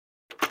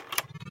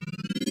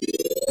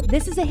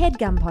This is a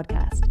HeadGum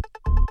podcast.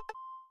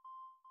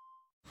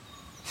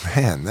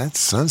 Man, that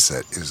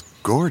sunset is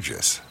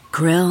gorgeous.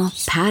 Grill,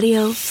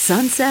 patio,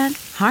 sunset.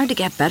 Hard to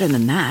get better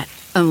than that.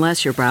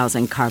 Unless you're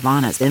browsing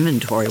Carvana's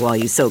inventory while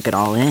you soak it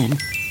all in.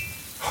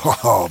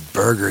 Oh,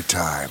 burger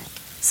time.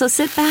 So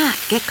sit back,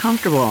 get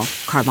comfortable.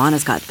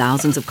 Carvana's got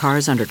thousands of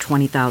cars under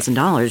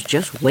 $20,000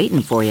 just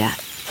waiting for you.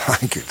 I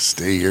could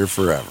stay here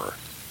forever.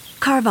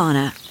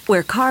 Carvana,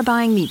 where car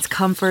buying meets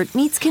comfort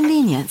meets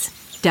convenience.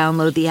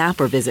 Download the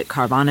app or visit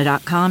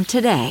Carvana.com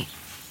today.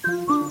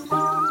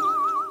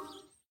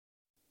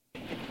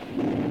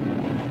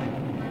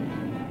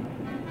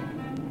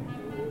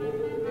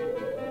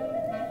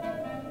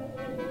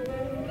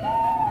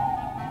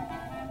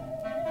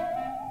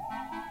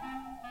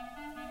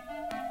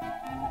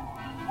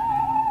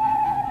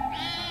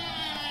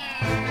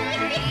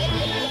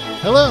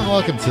 Hello and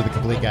welcome to the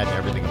Complete Guide to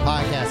Everything, a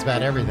podcast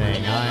about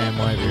everything. I am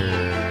one of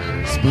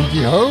your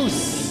spooky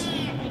hosts.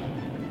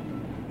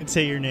 And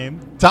say your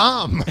name.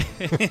 Tom.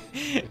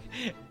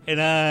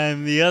 And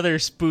I'm the other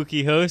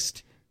spooky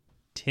host,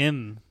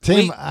 Tim.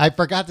 Tim, Wait, I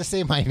forgot to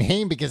say my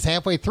name because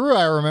halfway through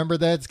I remember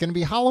that it's going to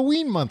be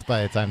Halloween month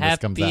by the time this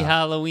comes out. Happy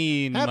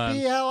Halloween Happy month.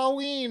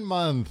 Halloween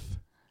month.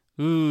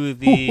 Ooh,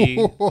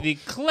 the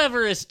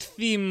cleverest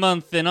theme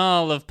month in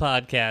all of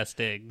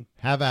podcasting.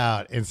 How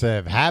about instead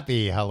of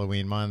Happy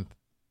Halloween month,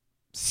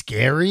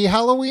 Scary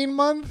Halloween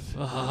month?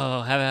 Oh,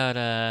 how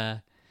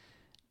about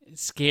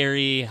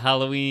scary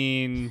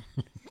Halloween?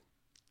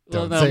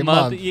 Don't say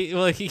month. You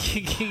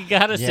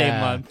gotta say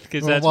Yeah. month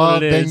because that's well,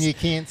 what it is. then you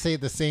can't say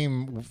the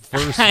same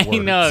first I words.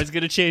 know I was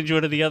gonna change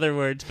one of the other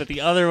words, but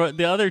the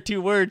other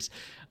two words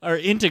are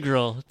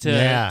integral to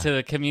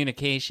the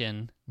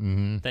communication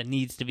that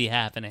needs to be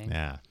happening.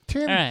 Yeah.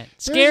 Tim, All right,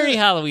 scary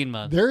Halloween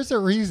month. There's a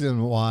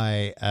reason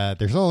why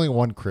there's only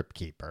one Crypt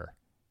Keeper,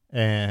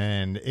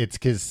 and it's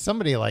because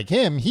somebody like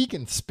him, he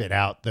can spit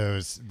out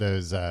those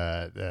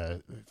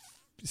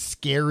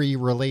scary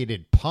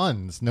related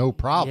puns, no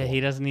problem. Yeah, he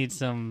doesn't need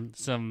some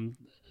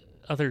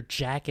other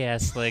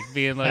jackass like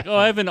being like, "Oh,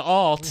 I have an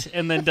alt,"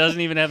 and then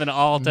doesn't even have an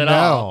alt at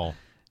all.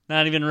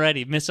 Not even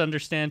ready.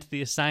 Misunderstands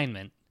the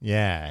assignment.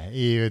 Yeah,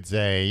 he would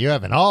say, "You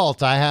have an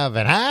alt, I have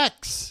an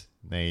axe."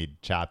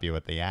 They'd chop you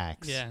with the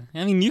axe. Yeah,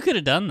 I mean, you could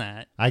have done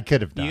that. I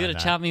could have done You could have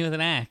that. chopped me with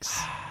an axe.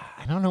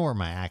 I don't know where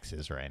my axe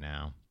is right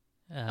now.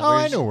 I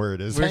Where's- know where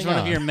it is. Where's Hang one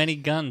of on. your many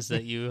guns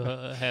that you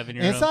have in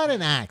your It's own? not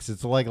an axe.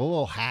 It's like a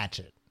little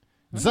hatchet.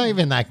 It's not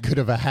even that good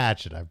of a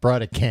hatchet. I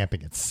brought it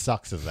camping. It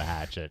sucks as a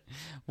hatchet.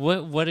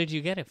 What did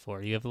you get it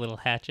for? You have a little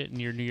hatchet in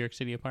your New York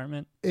City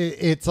apartment?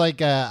 It's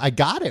like I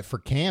got it for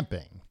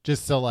camping,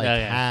 just to like Oh,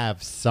 yeah.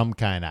 have some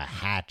kind of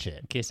hatchet.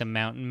 In case a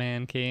mountain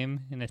man came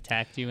and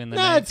attacked you in the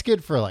No, night? it's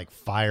good for like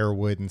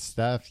firewood and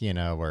stuff. You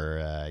know,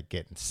 we're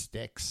getting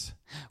sticks.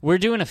 We're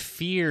doing a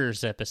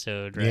fears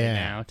episode right Yeah.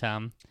 now,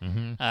 Tom.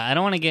 Mm-hmm. I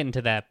don't want to get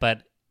into that,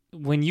 but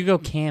when you go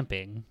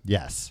camping,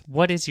 Yes.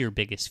 what is your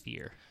biggest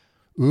fear?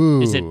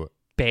 Ooh. Is it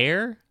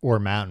bear or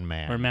mountain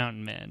man? or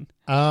mountain man?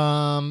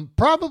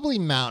 Probably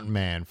mountain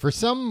man. For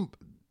some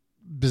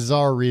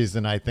bizarre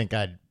reason, I think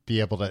I'd be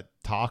able to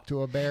talk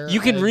to a bear. You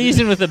can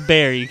reason with a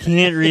bear. You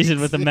can't reason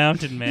with a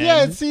mountain man.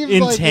 Yeah, it seems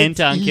intent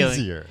like on it's killing.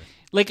 easier.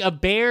 Like a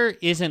bear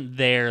isn't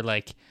there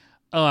like,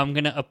 oh, I'm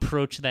gonna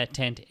approach that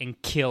tent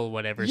and kill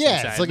whatever's Yeah,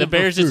 inside. it's looking The for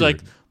bear's just food.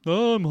 like,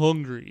 oh, I'm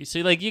hungry. So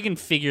like you can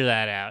figure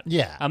that out.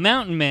 Yeah. A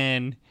mountain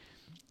man,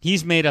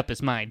 he's made up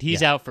his mind.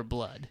 He's Yeah. out for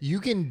blood. You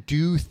can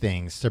do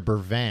things to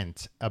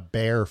prevent a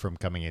bear from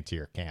coming into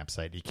your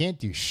campsite. You can't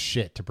do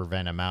shit to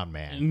prevent a mountain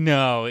man.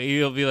 No,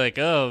 you'll be like,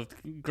 oh,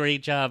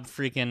 great job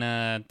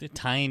freaking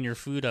tying your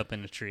food up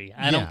in a tree.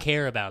 I Yeah. don't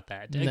care about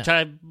that. No.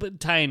 Try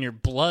tying your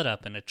blood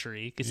up in a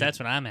tree because that's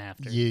what I'm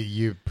after.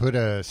 You put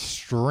a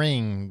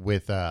string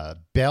with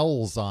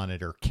bells on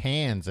it or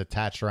cans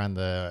attached around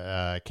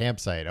the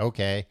campsite.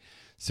 Okay,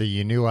 so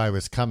you knew I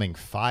was coming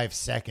 5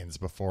 seconds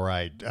before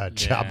I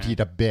chopped Yeah. you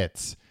to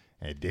bits.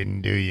 It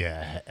didn't do you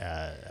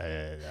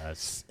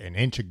an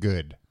inch of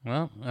good.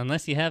 Well,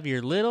 unless you have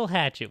your little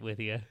hatchet with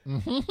you.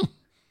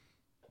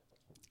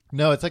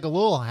 No, it's like a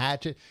little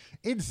hatchet.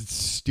 It's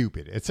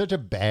stupid. It's such a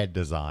bad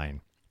design.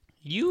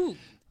 You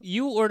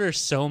order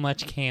so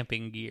much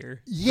camping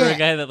gear for Yeah. a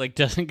guy that like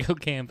doesn't go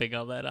camping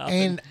all that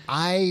often.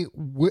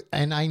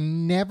 And I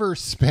never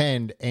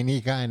spend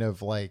any kind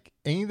of like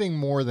anything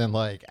more than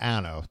like, I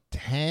don't know,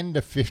 $10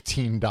 to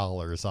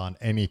 $15 on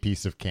any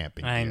piece of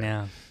camping gear. I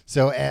know.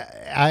 So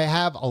I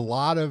have a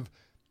lot of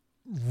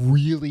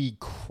really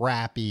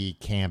crappy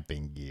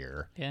camping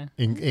gear, Yeah.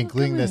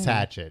 including this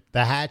hatchet.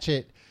 The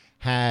hatchet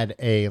had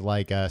a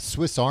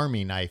Swiss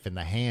Army knife in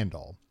the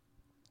handle.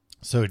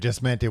 So it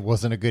just meant it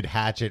wasn't a good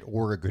hatchet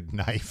or a good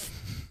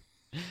knife.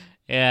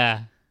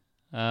 Yeah.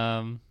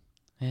 Yeah,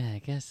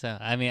 I guess so.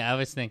 I mean, I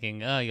was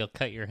thinking, oh, you'll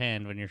cut your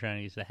hand when you're trying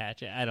to use the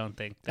hatchet. I don't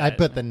think that. I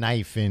put the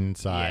knife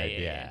inside.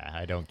 Yeah.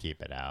 I don't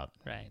keep it out.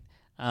 Right.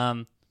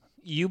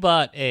 You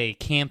bought a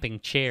camping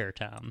chair,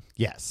 Tom,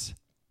 Yes.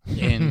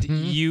 and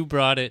you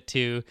brought it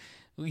to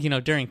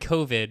during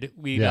COVID,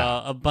 we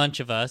a bunch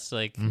of us,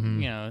 like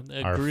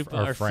a group,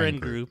 our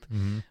friend group,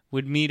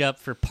 would meet up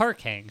for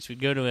park hangs.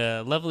 We'd go to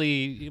a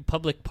lovely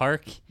public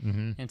park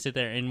and sit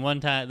there. And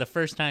the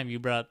first time you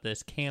brought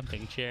this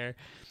camping chair,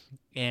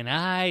 and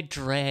I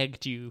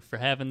dragged you for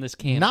having this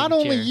camping chair. Not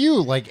only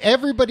you, like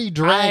everybody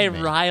dragged me.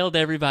 I riled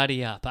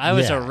everybody up. I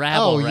was a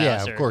rabble rouser.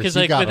 Yeah, of course.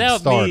 Because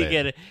without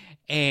me,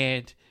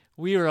 and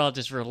we were all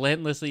just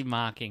relentlessly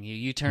mocking you.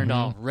 You turned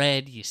all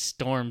red. You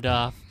stormed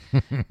off.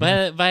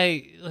 But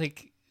by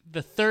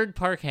the third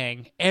park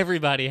hang,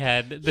 everybody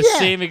had the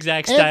same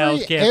exact style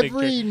of camping.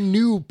 Every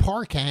new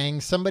park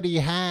hang, somebody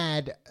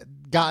had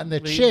gotten the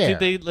chair.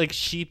 Did they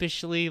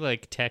sheepishly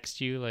text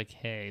you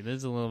hey, this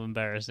is a little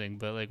embarrassing,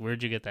 but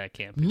where'd you get that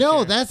camping No,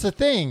 chair? that's the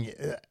thing.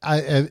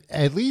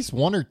 At least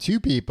one or two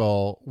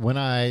people, when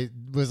I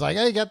was like,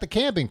 "Hey, got the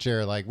camping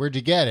chair," where'd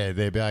you get it?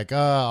 They'd be like,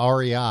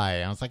 REI.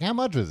 I was like, how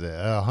much was it?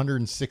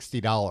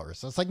 $160.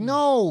 I was like,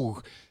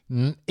 no.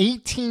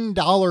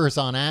 $18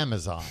 on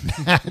Amazon.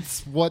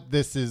 That's what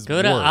this is.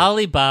 Go to worth.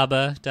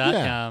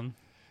 Alibaba.com.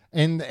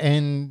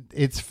 And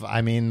it's,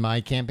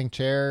 my camping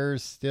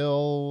chair's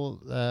still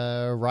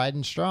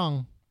riding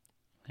strong.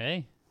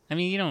 Hey,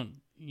 you don't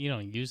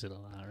use it a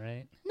lot,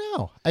 right?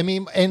 No,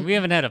 and we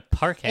haven't had a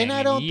park hang and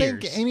I don't in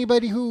years. think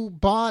anybody who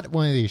bought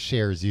one of these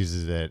chairs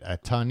uses it a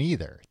ton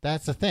either.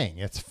 That's the thing.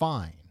 It's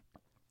fine.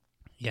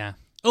 Yeah.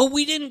 Oh,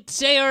 we didn't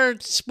say our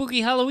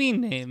spooky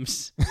Halloween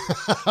names.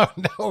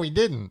 No, we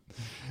didn't.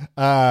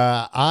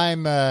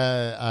 I'm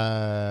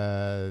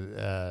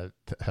oh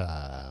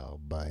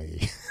boy.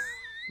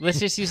 Let's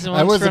just use the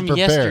ones from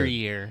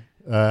yesteryear,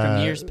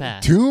 from years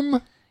past.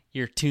 Tomb?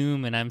 You're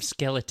Tomb, and I'm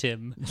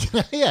Skeleton.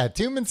 Yeah,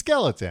 Tomb and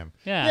Skeleton.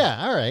 Yeah.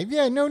 Yeah, all right.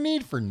 Yeah, no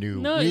need for new.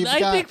 No, I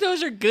think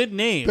those are good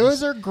names.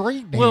 Those are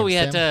great names. Well, we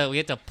had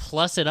to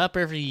plus it up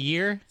every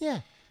year.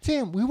 Yeah.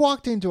 Tim, we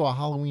walked into a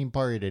Halloween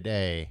party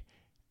today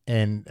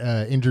and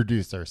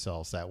introduced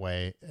ourselves that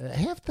way.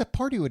 Half the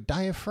party would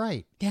die of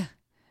fright. Yeah.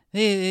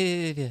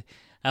 I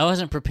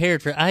wasn't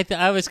prepared for I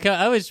was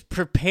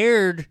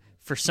prepared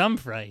for some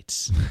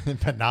frights.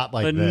 But not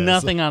but this.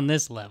 Nothing on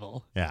this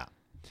level. Yeah.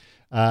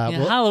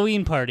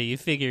 Halloween party, you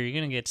figure you're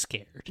going to get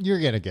scared. You're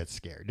going to get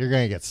scared. You're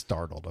going to get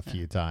startled a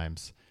few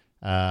times.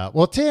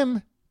 Well,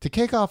 Tim, to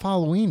kick off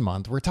Halloween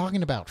month, we're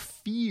talking about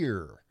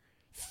fear.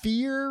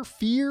 Fear.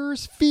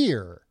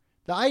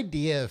 The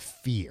idea of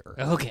fear.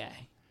 Okay.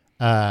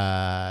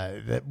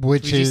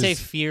 Would you say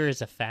fear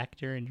is a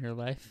factor in your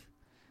life?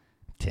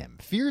 Tim,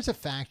 fear is a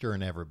factor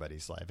in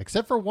everybody's life,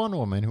 except for one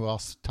woman who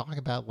I'll talk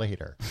about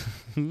later.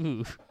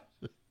 Ooh.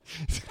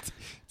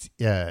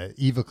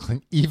 Evil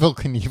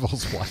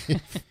Knievel's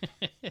wife.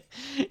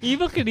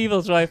 Evil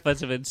Knievel's wife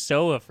must have been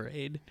so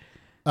afraid.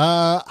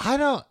 I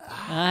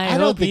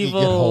don't think he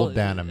could hold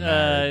down a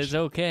marriage. Is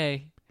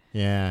okay.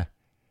 Yeah.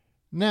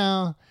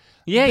 No.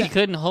 Yeah, he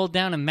couldn't hold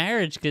down a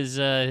marriage because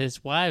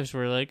his wives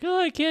were like, "Oh,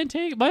 I can't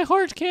take it. My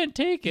heart can't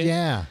take it."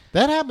 Yeah,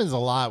 that happens a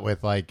lot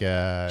with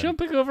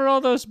jumping over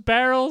all those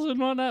barrels and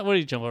whatnot. What do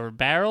you jump over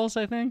barrels?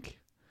 I think.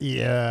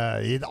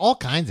 Yeah, all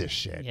kinds of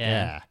shit.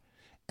 Yeah.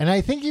 And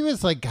I think he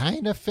was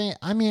kind of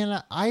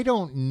I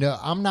don't know.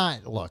 I'm not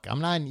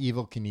an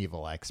Evil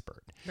Knievel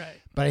expert. Right.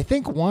 But I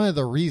think one of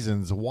the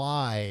reasons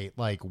why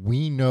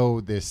we know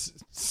this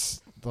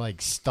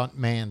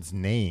stuntman's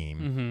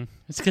name.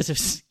 It's because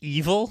it's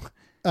evil.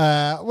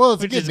 Well,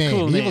 it's Which a good name,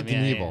 cool Evil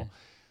name. Knievel. Yeah.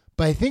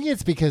 But I think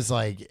it's because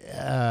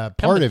Come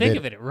part to of think it.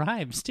 of it, it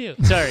rhymes too.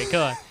 Sorry,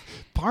 go on.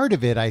 Part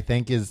of it, I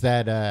think, is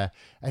that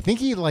I think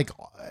he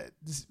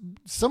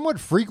somewhat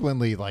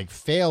frequently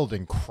failed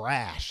and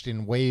crashed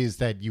in ways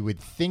that you would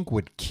think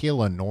would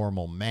kill a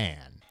normal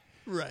man.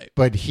 Right.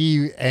 But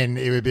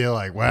it would be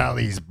well,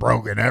 he's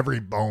broken every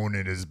bone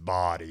in his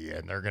body,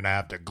 and they're gonna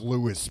have to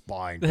glue his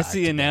spine. That's back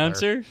the together.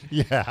 announcer.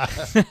 Yeah.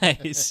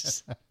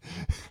 Nice.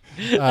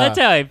 That's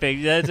how I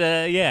think. That's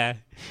yeah.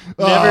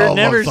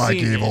 Never looks like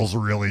seen Evil's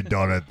really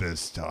done it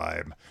this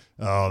time.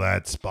 Oh,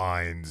 that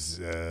spine's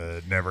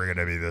never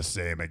gonna be the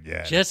same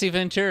again. Jesse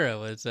Ventura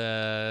was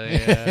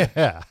yeah.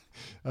 Yeah.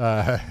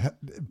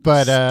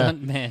 But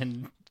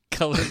stuntman,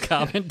 color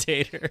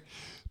commentator.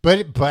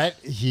 But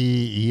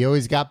he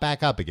always got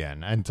back up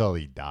again until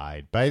he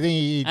died. But I think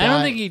he died. I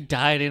don't think he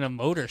died in a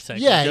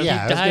motorcycle. Yeah, He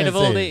yeah. died of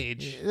old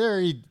age.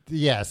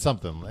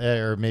 Something,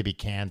 or maybe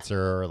cancer,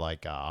 or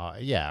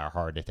a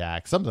heart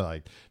attack, something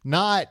like.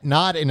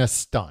 Not in a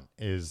stunt.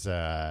 Is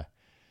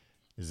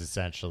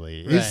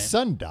essentially Right. his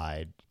son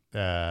died.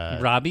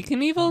 Robbie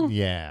Knievel?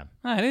 Yeah,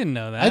 I didn't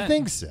know that. I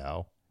think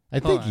so. I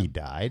think he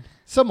died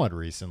somewhat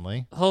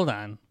recently. Hold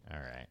on. All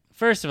right.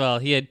 First of all,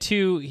 he had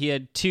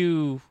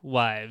two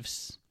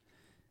wives.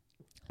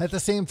 At the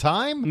same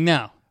time?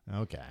 No.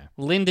 Okay.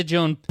 Linda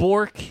Joan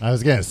Bork. I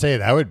was gonna say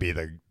that would be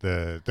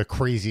the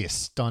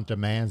craziest stunt a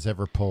man's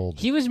ever pulled.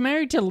 He was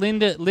married to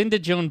Linda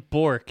Joan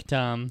Bork,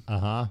 Tom.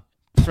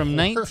 From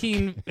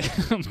 19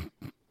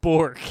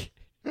 Bork.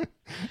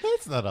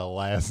 That's not a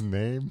last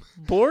name.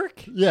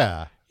 Bork?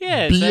 Yeah.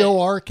 Yeah.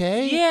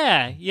 B-O-R-K?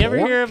 Yeah. You ever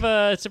Bork? hear of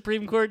a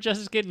Supreme Court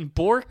justice getting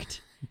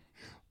borked?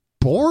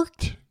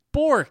 Borked?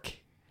 Bork.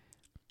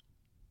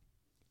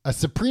 A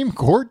Supreme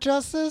Court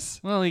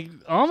justice? Well, he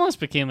almost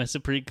became a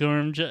Supreme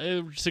Court.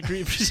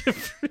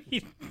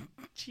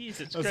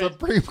 Jesus Christ. A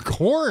Supreme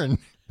Court.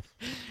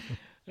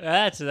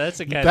 That's a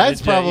kind That's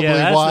of probably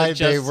that's why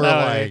they were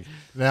like,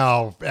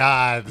 no,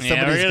 somebody's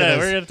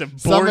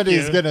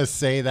gonna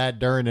say that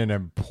during an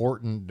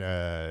important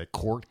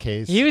court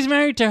case. He was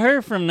married to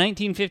her from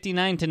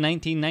 1959 to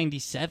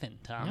 1997.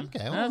 Tom,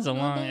 okay, well, that was a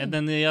long. And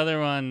then the other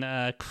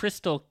one,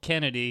 Crystal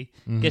Kennedy.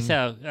 Mm-hmm. Guess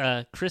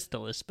how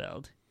Crystal is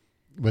spelled?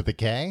 With a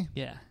K?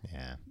 Yeah,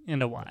 yeah,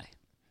 and a Y.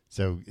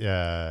 So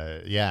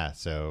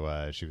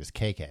So she was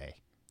KK.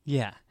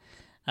 Yeah,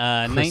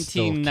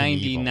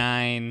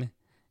 1999.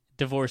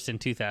 Divorced in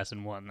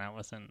 2001. That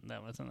wasn't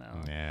that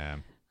one. Yeah.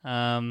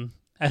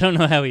 I don't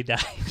know how he died.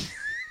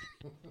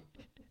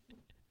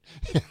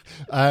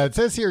 It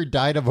says here he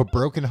died of a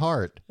broken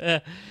heart. He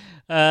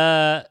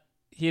had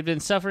been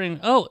suffering.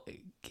 Oh,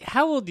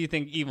 how old do you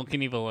think Evel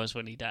Knievel was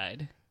when he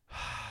died?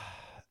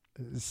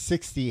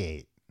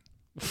 68.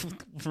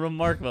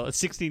 Remarkable.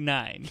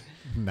 69.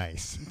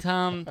 Nice.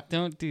 Tom,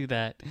 don't do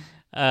that.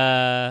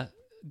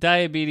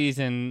 Diabetes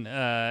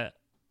and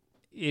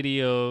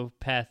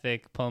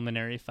idiopathic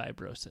pulmonary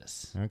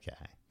fibrosis. Okay.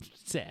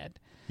 Sad.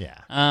 Yeah.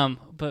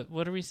 But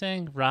what are we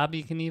saying?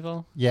 Robbie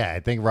Knievel? Yeah,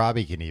 I think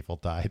Robbie Knievel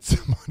died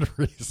somewhat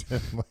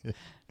recently.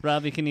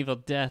 Robbie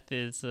Knievel death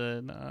is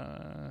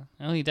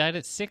he died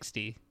at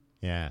 60.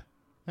 Yeah.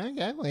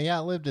 Okay. Well, he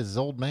outlived his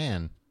old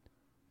man.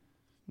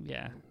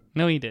 Yeah.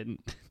 No, he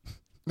didn't.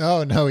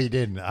 Oh, no, he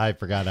didn't. I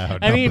forgot how.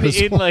 I mean,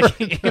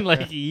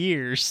 in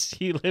years,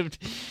 he lived.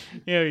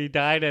 He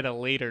died at a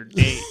later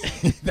date.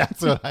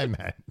 That's what I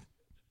meant.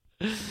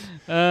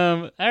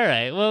 All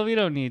right. Well, we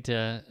don't need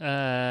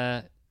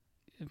to.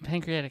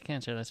 Pancreatic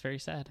cancer. That's very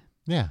sad.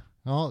 Yeah.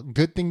 Well,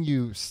 good thing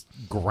you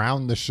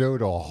ground the show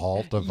to a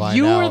halt to find out.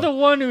 You were the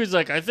one who was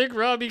like, I think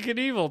Robbie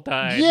Knievel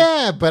died.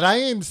 Yeah, but I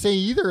didn't say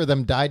either of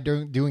them died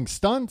doing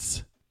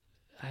stunts.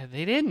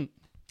 They didn't.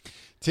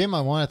 Tim,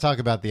 I want to talk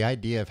about the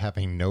idea of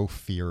having no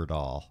fear at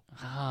all.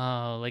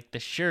 Oh, like the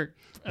shirt,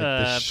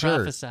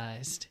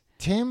 prophesized.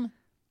 Tim,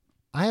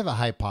 I have a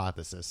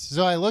hypothesis.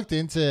 So I looked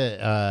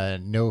into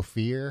no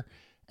fear,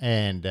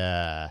 and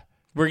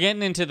we're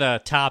getting into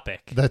the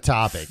topic. The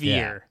topic, fear.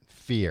 Yeah,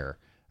 fear.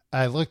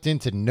 I looked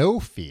into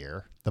No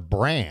Fear, the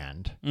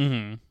brand.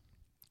 Mm-hmm.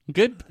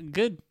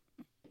 Good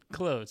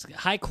clothes,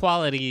 high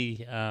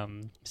quality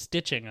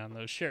stitching on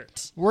those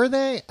shirts. Were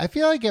they? I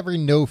feel like every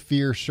No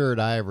Fear shirt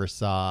I ever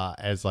saw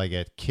as like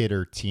a kid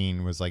or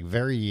teen was like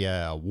very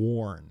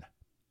worn.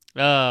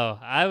 Oh,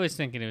 I was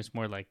thinking it was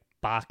more like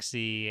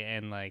boxy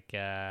and like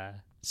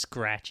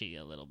scratchy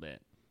a little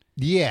bit.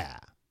 Yeah.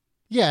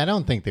 I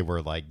don't think they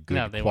were like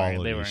good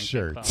quality they weren't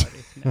shirts. Good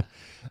quality,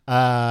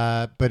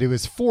 no. But it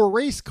was for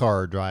race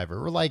car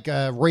driver, or like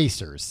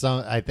racers.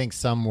 I think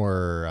some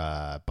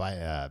were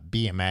by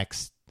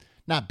BMX.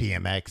 Not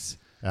BMX.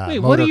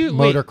 Wait,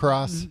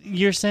 motocross. Wait,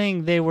 you're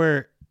saying they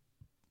were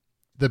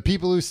the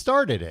people who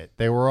started it.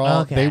 They were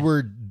all They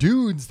were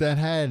dudes that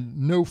had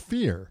no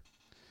fear.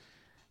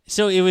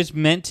 So it was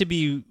meant to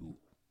be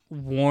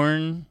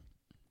worn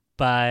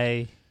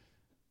by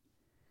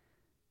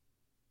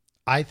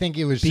I think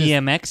it was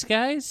BMX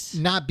guys?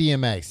 Not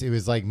BMX. It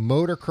was like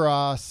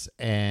motocross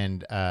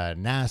and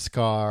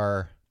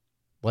NASCAR.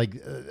 Like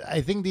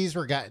I think these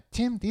were guys.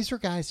 Tim, these were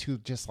guys who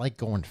just like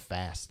going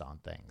fast on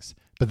things.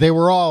 But they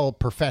were all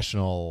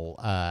professional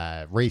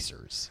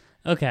racers.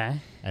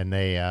 Okay. And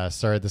they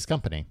started this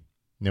company,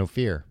 No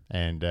Fear.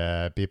 And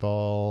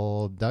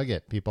people dug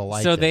it. People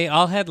liked it. So they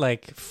all had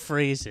like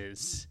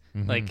phrases.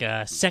 Mm-hmm.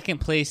 Like second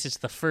place is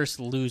the first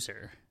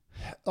loser.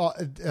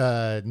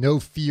 No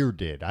Fear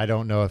did. I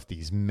don't know if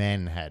these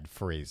men had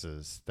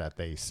phrases that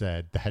they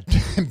said that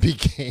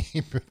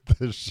became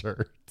the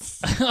shirts.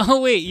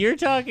 Oh, wait. You're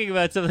talking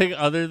about something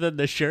other than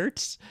the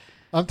shirts?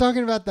 I'm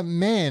talking about the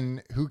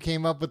men who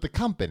came up with the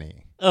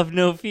company. Of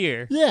No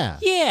Fear. Yeah.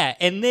 Yeah,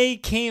 and they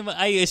came,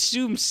 I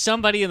assume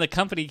somebody in the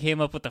company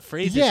came up with the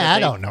phrases. Yeah, I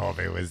don't know if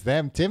it was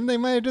them, Tim. They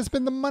might have just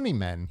been the money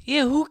men.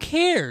 Yeah, who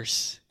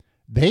cares?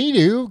 They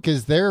do,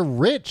 because they're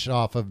rich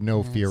off of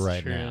No Fear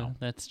right now.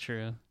 That's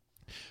true.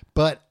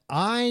 But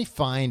I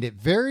find it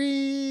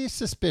very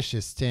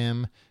suspicious,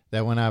 Tim,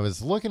 that when I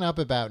was looking up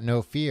about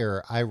No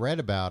Fear, I read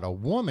about a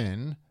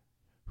woman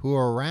who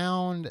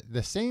around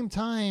the same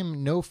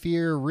time No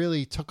Fear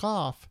really took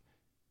off,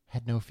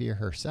 had no fear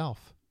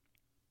herself.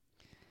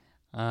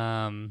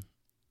 Have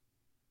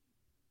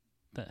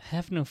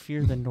no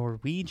fear, the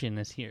Norwegian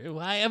is here.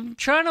 I'm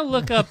trying to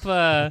look up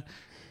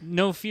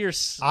No Fear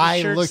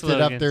I shirt looked slogans.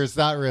 it up. There's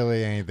not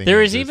really anything. There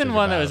was even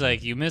one that was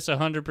like, you miss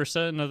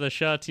 100% of the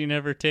shots you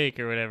never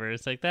take or whatever.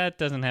 It's like, that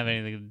doesn't have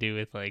anything to do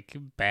with like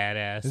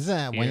badass. Isn't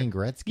that fear. Wayne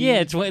Gretzky?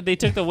 Yeah, they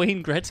took the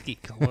Wayne Gretzky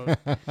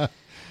quote.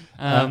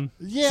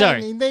 Yeah, sorry.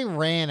 I mean, they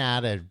ran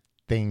out of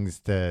things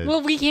to.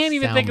 Well, we can't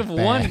even think of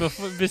bad. one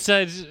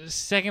besides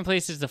second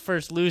place is the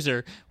first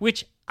loser,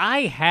 which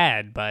I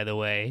had, by the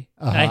way.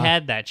 I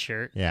had that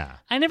shirt. Yeah.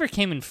 I never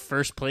came in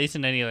first place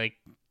in any like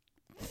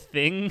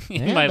thing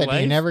in my but life.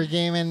 He never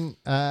came in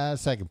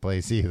second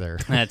place either.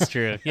 That's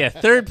true. Yeah,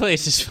 third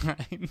place is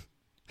fine.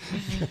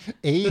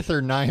 8th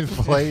or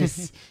 9th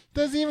place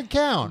doesn't even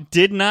count.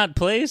 Did not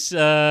place.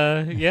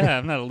 Yeah,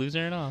 I'm not a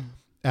loser at all.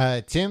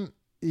 Tim,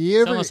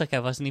 it's almost like I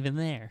wasn't even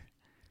there.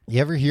 You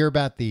ever hear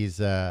about these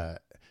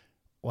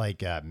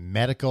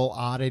medical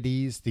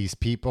oddities? These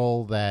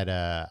people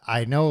that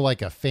I know,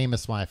 like a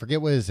famous one. I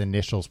forget what his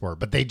initials were,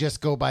 but they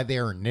just go by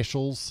their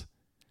initials.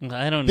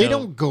 I don't know. They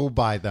don't go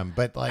by them,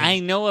 but like I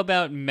know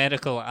about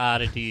medical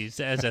oddities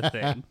as a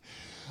thing.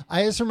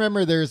 I just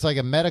remember there's like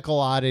a medical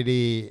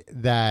oddity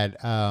that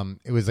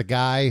it was a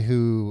guy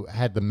who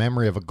had the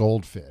memory of a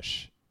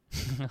goldfish.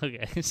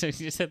 Okay, so you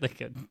just had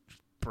like a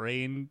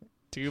brain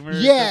tumor?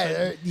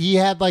 Yeah, he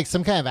had like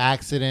some kind of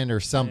accident or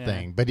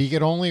something, but he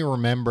could only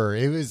remember.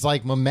 It was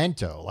like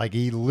Memento. Like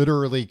he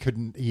literally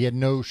couldn't. He had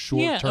no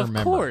short-term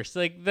memory. Of course,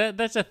 like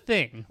that's a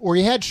thing. Or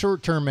he had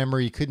short-term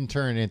memory, he couldn't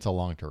turn it into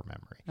long-term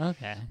memory.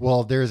 Okay.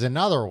 Well, there's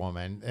another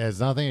woman. It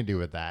has nothing to do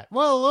with that.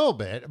 Well, a little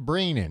bit.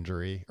 Brain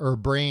injury or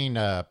brain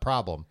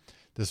problem.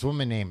 This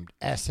woman named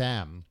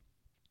SM.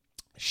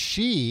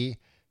 She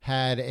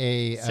had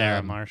a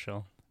Sarah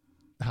Marshall.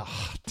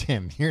 Oh,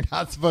 Tim, you're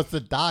not supposed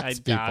to dox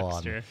people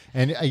on her.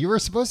 And you were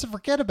supposed to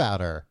forget about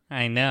her.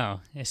 I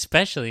know,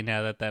 especially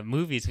now that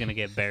movie's going to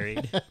get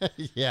buried.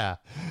 Yeah.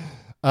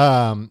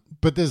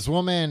 But this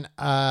woman,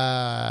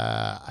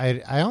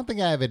 I don't think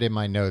I have it in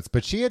my notes,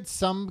 but she had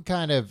some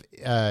kind of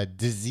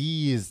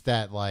disease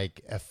that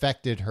like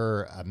affected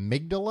her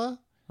amygdala.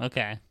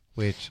 Okay.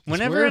 Which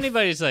whenever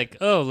anybody's like,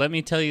 "Oh, let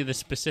me tell you the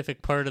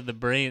specific part of the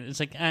brain," it's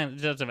like, it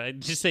doesn't matter.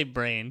 Just say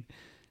brain.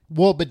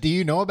 Well, but do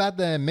you know about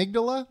the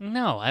amygdala?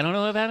 No, I don't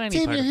know about any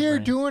Tim, part you're of the here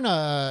brain. doing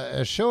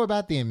a show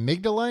about the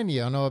amygdala, and you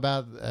don't know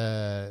about,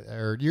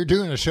 or you're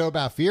doing a show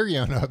about fear, you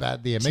don't know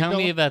about the amygdala? Tell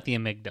me about the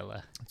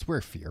amygdala. That's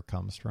where fear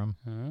comes from.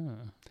 Oh.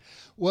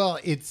 Well,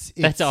 it's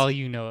that's all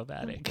you know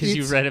about it, because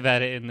you read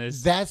about it in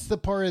this. That's the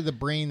part of the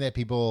brain that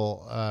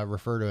people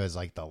refer to as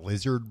like the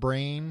lizard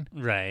brain.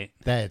 Right.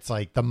 That's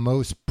like the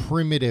most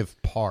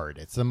primitive part.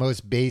 It's the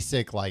most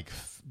basic, like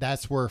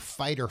that's where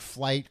fight or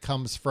flight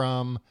comes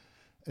from.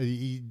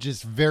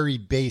 Just very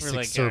basic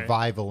like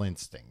survival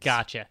instincts.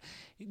 Gotcha.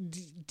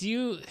 Do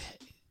you?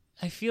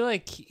 I feel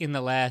like in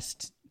the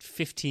last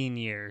 15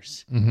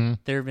 years,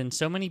 there have been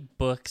so many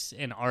books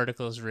and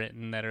articles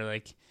written that are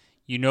like,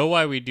 you know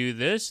why we do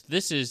this?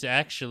 This is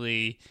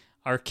actually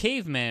our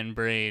caveman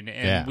brain,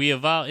 and we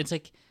evolved. It's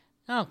like,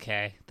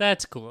 okay,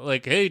 that's cool.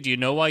 Like, hey, do you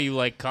know why you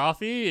like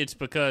coffee? It's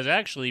because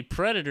actually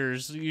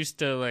predators used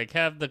to like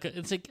have the.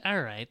 It's like,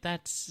 all right,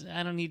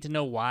 I don't need to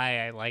know why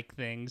I like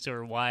things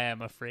or why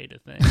I'm afraid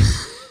of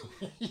things.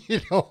 You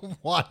don't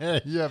want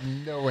to. You have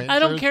no interest. I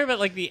don't care about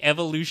like the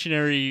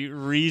evolutionary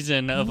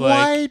reason of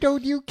why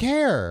don't you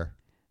care?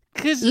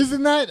 Because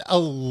isn't that a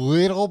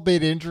little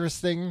bit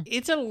interesting?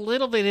 It's a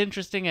little bit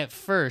interesting at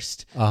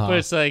first, but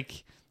it's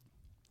like.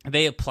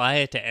 They apply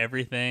it to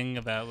everything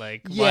about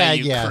like why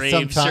you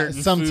crave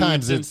certain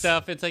foods and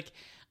stuff. It's like,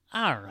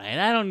 all right,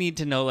 I don't need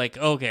to know like,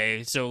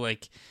 okay, so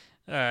like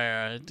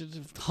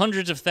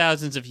hundreds of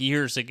thousands of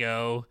years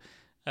ago,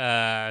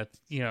 man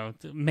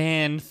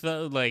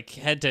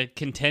had to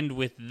contend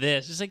with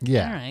this. It's like, all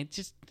right,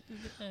 just.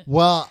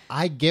 Well,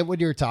 I get what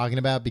you're talking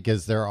about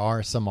because there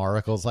are some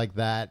articles like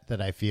that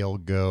I feel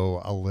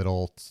go a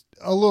little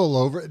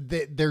over.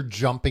 They're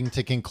jumping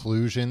to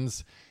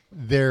conclusions.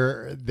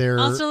 They're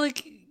also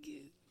like.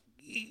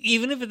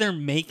 Even if they're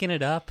making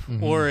it up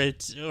or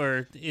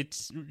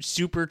it's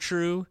super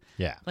true,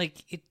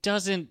 like it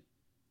doesn't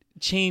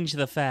change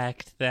the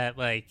fact that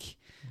like,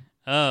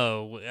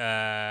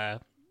 I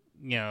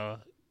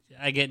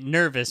get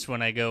nervous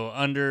when I go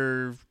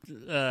under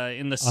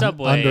in the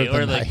subway under the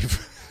or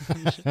knife.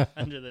 Like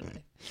under the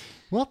knife.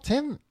 Well,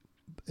 Tim,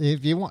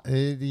 if you want,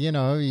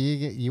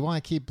 you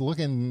want to keep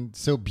looking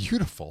so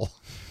beautiful.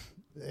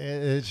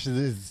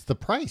 It's the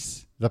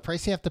price. The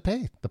price you have to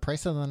pay. The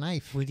price of the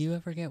knife. Would you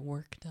ever get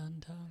work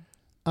done, Tom?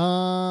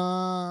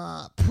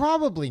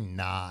 Probably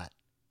not.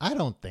 I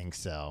don't think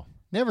so.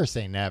 Never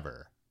say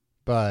never.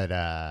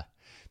 But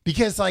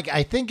because like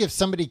I think if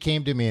somebody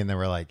came to me and they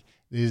were like,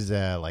 "This is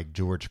like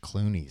George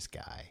Clooney's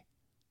guy,"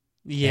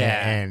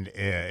 and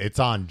it's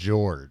on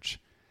George.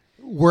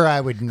 Where I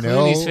would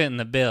know Clooney's footing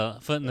the bill.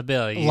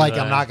 Like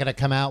I'm not gonna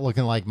come out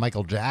looking like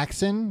Michael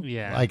Jackson.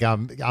 Yeah. Like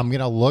I'm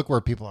gonna look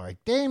where people are like,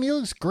 damn, he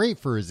looks great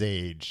for his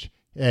age.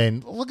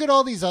 And look at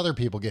all these other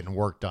people getting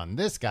work done.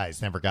 This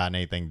guy's never gotten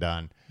anything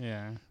done.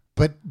 Yeah.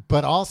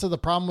 But also the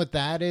problem with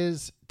that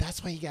is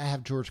that's why you gotta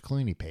have George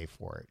Clooney pay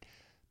for it.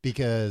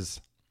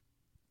 Because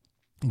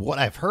what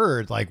I've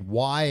heard, like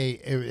why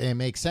it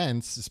makes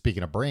sense,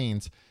 speaking of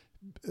brains,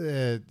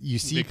 you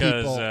see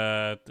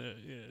people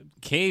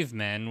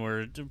cavemen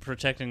were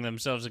protecting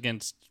themselves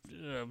against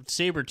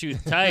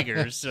saber-toothed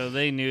tigers, so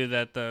they knew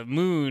that the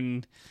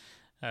moon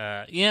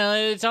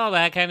it's all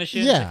that kind of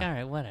shit. Yeah. It's like, all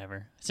right,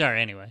 whatever.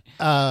 Sorry, anyway.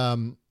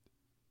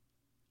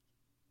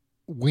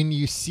 When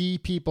you see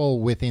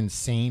people with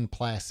insane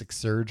plastic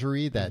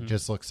surgery that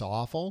just looks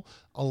awful,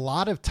 a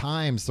lot of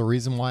times the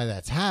reason why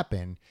that's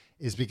happened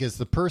is because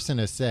the person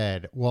has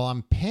said, well,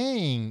 I'm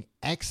paying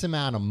X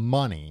amount of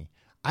money.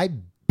 I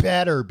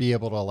better be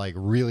able to like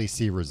really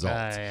see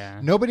results.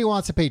 Nobody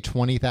wants to pay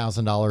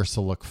 $20,000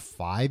 to look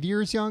 5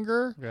 years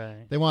younger.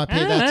 Right. They want to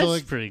pay that to look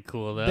that's pretty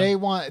cool though. They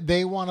want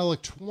to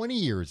look 20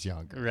 years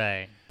younger.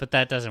 Right. But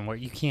that doesn't work.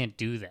 You can't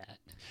do that.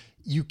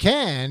 You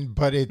can,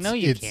 but it's no,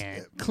 you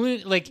can't.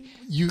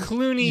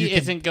 Clooney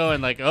isn't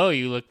going like, oh,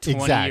 you look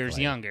 20 years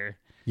younger.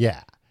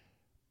 Yeah.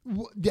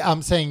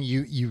 I'm saying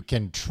you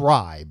can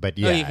try, but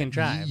yeah. Oh, you can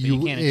try, but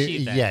you can't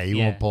achieve that. Yeah, you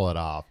won't pull it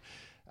off.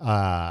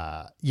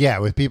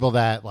 With people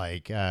that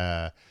like,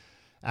 I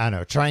don't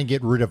know, try and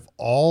get rid of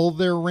all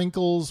their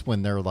wrinkles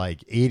when they're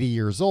like 80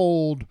 years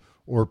old,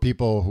 or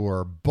people who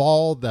are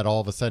bald that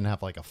all of a sudden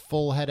have like a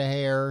full head of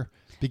hair.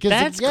 Because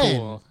that's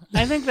cool.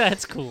 I think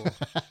that's cool.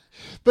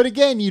 But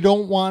again, you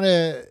don't want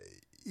to,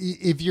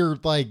 if you're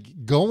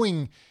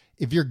going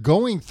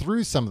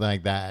through something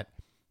like that,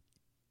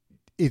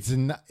 it's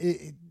not,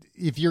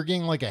 if you're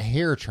getting like a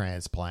hair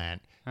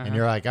transplant and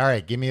you're like, all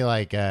right, give me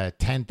like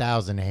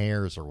 10,000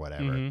 hairs or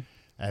whatever.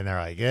 And they're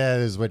like, yeah,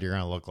 this is what you're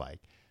going to look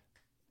like.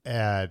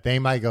 They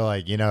might go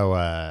like,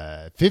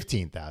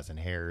 15,000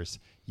 hairs.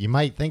 You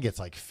might think it's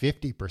like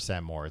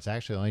 50% more. It's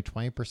actually only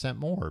 20%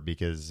 more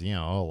because, a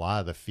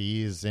lot of the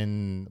fees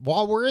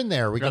while we're in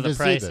there, we can just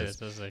see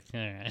this. I was like, all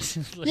right.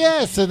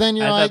 So then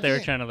you're I thought they were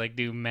trying to like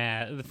do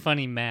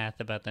funny math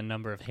about the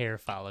number of hair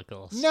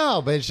follicles.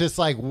 No, but it's just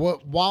like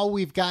while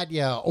we've got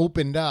you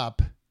opened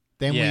up,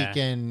 then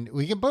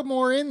we can put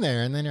more in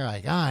there. And then you're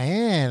like, oh,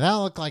 yeah,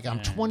 that'll look like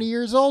I'm 20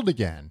 years old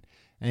again.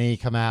 And then you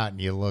come out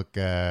and you look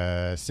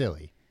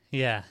silly.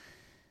 Yeah.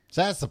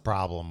 So that's the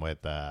problem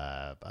with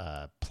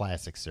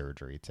plastic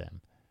surgery,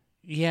 Tim.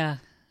 Yeah,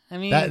 I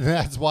mean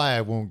that's why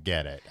I won't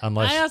get it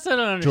unless. I also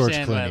don't understand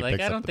George Clooney why.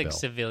 Like, I don't think bill.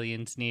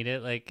 Civilians need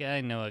it. Like,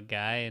 I know a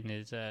guy and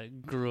his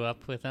grew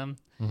up with him.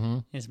 Mm-hmm.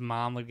 His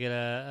mom would get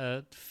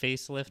a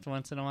facelift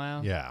once in a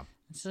while. Yeah,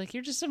 it's like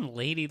you're just some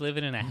lady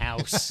living in a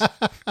house.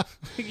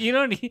 you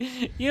don't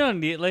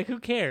need. Like, who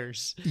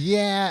cares?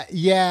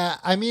 Yeah.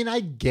 I mean,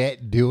 I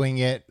get doing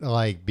it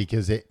like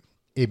because it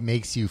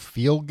makes you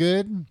feel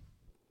good.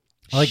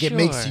 Like, it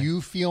makes you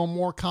feel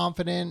more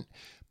confident,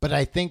 but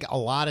I think a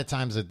lot of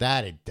times with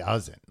that, it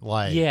doesn't.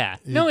 Like,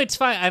 no, it's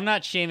fine. I'm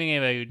not shaming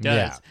anybody who does.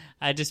 Yeah.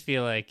 I just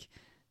feel like,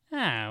 we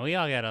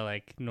all gotta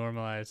like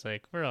normalize.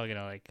 Like, we're all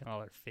gonna like all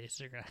our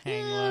faces are gonna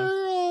hang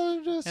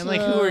low. Just, and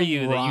like, who are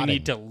you rotting. that you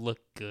need to look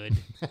good?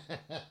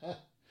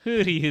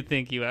 Who do you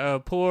think you are? Oh,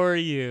 poor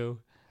you.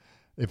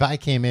 If I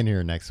came in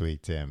here next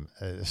week, Tim,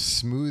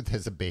 smooth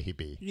as a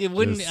baby, it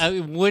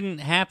wouldn't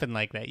happen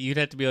like that. You'd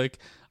have to be like,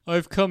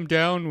 I've come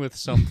down with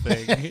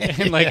something.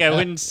 And like, I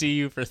wouldn't see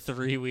you for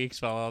 3 weeks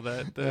while all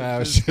that. I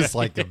was just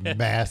like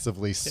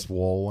massively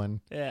swollen.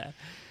 Yeah.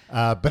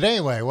 But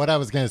anyway, what I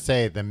was going to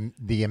say, the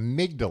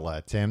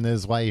amygdala, Tim,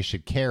 this is why you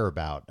should care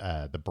about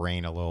the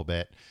brain a little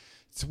bit.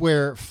 It's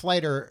where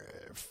flight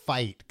or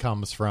fight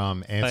comes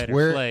from. And fight it's or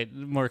where flight,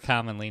 more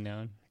commonly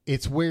known.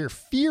 It's where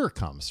fear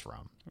comes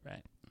from.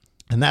 Right.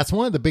 And that's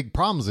one of the big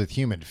problems with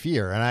human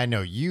fear. And I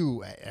know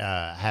you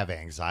have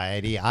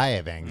anxiety. I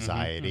have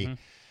anxiety. Mm-hmm.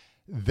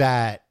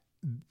 That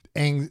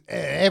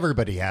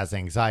everybody has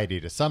anxiety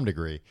to some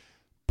degree,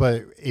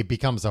 but it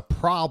becomes a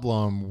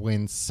problem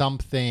when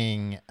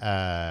something,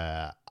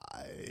 like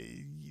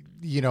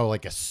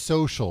a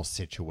social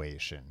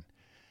situation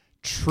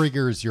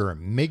triggers your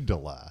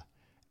amygdala,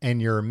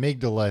 and your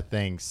amygdala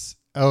thinks,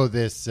 oh,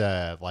 this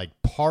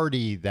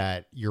party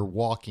that you're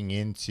walking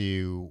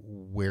into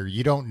where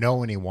you don't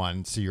know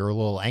anyone, so you're a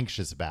little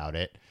anxious about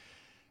it.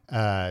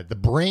 The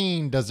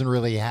brain doesn't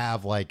really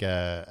have like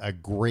a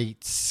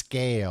great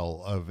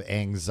scale of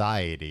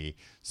anxiety.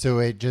 So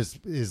it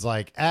just is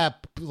like,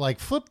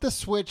 flip the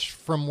switch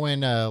from when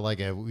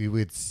we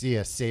would see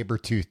a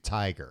saber-toothed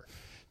tiger.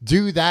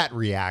 Do that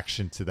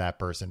reaction to that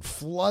person.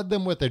 Flood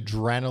them with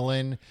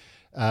adrenaline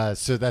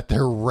so that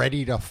they're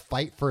ready to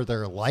fight for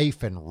their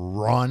life and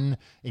run.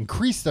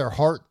 Increase their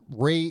heart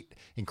rate.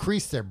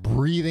 Increase their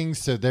breathing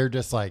so they're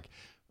just like,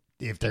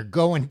 if they're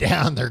going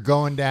down, they're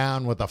going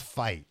down with a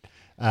fight.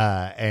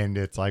 And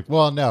it's like,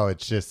 well, no,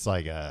 it's just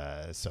like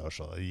a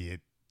social.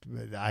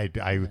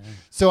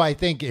 So I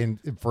think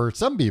for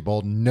some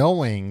people,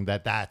 knowing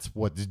that that's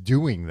what's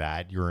doing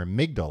that, your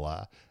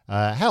amygdala,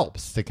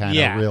 helps to kind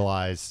of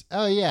realize,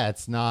 oh yeah,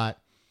 it's not.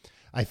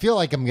 I feel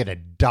like I'm gonna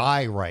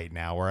die right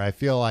now, or I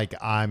feel like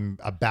I'm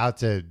about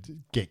to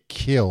get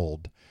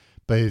killed,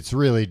 but it's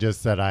really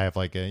just that I have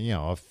like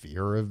a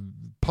fear of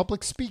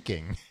public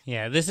speaking.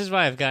 Yeah, this is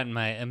why I've gotten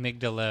my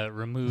amygdala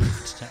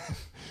removed.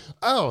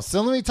 Oh,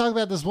 so let me talk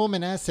about this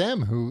woman,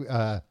 SM, who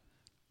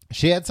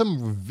she had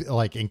some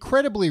like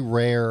incredibly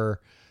rare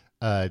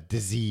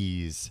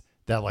disease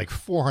that like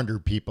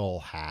 400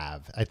 people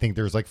have. I think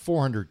there's like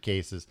 400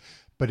 cases,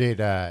 but it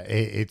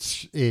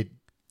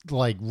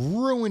like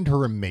ruined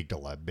her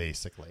amygdala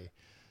basically.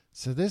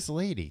 So this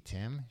lady,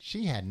 Tim,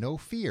 she had no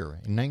fear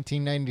in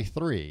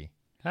 1993.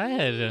 I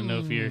had a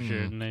no fear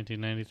shirt in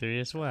 1993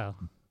 as well.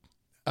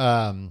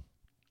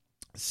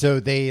 So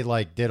they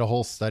like did a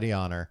whole study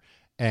on her,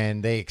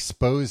 and they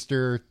exposed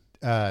her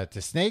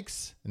to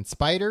snakes and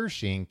spiders.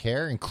 She didn't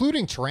care,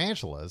 including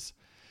tarantulas.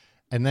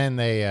 And then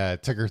they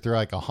took her through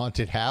like a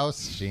haunted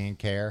house. She didn't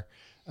care.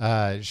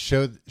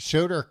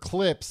 Showed her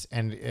clips,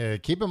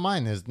 and keep in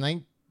mind,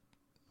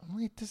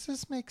 wait, does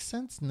this make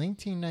sense?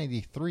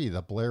 1993,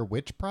 the Blair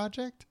Witch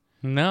Project?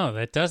 No,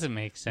 that doesn't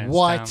make sense.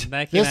 What? Tom.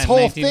 That came This out whole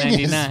in thing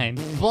 1999.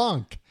 is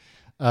bunk.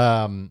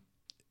 I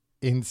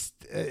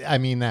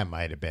mean, that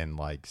might have been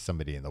like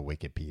somebody in the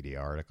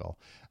Wikipedia article.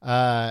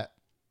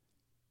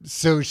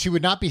 So she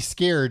would not be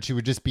scared. She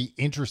would just be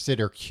interested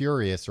or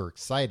curious or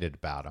excited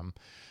about them.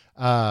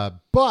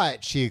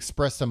 But she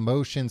expressed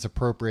emotions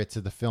appropriate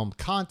to the film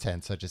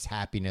content, such as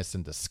happiness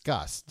and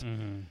disgust.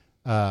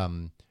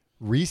 Mm-hmm.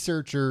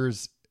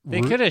 Researchers...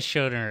 They could have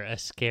shown her a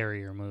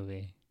scarier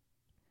movie.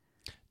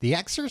 The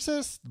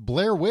Exorcist?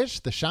 Blair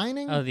Witch? The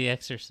Shining? Oh, The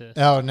Exorcist.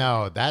 Oh,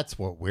 no. That's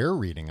what we're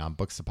reading on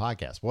Books of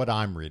Podcasts. What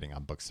I'm reading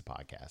on Books of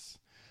Podcasts.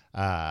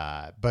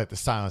 But The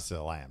Silence of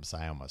the Lambs,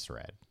 I almost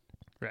read.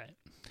 Right.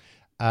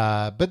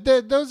 But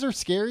those are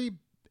scary.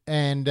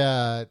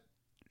 And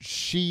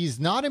she's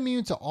not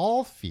immune to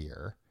all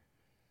fear.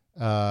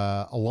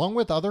 Along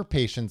with other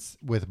patients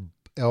with,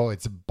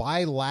 it's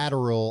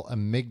bilateral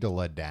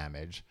amygdala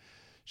damage.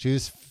 She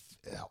was...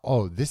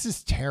 this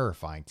is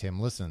terrifying, Tim.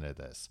 Listen to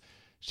this.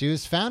 She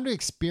was found to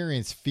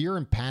experience fear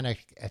and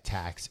panic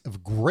attacks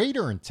of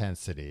greater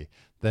intensity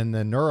than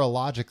the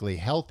neurologically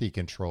healthy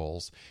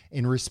controls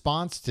in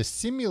response to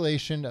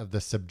simulation of the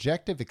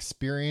subjective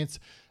experience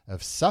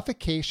of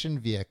suffocation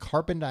via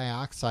carbon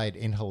dioxide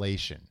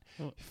inhalation.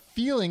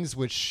 Feelings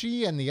which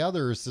she and the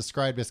others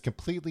described as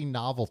completely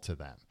novel to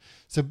them.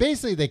 So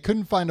basically, they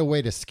couldn't find a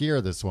way to scare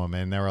this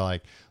woman. They were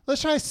like,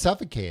 let's try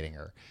suffocating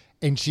her.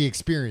 And she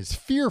experienced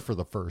fear for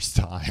the first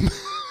time.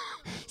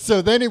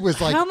 So then it was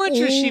like... How much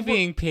was she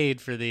being paid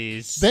for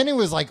these? Then it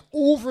was like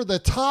over the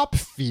top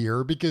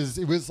fear because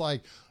it was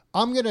like,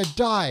 I'm going to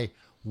die.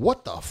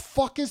 What the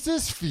fuck is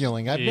this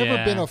feeling? I've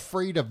never been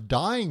afraid of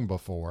dying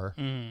before.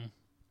 Mm.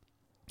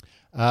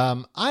 They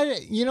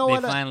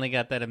finally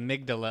got that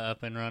amygdala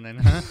up and running,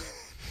 huh?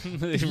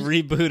 They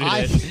rebooted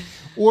it.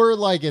 Or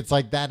like it's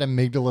like that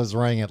amygdala is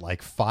running at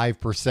like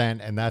 5%,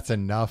 and that's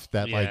enough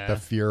that like the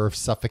fear of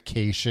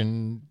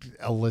suffocation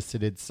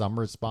elicited some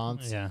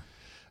response. Yeah.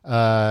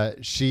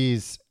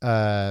 She's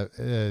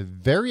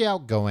very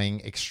outgoing,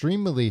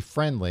 extremely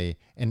friendly,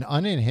 and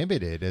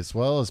uninhibited, as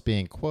well as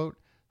being, quote,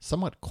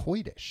 somewhat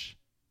coitish.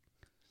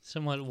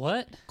 Somewhat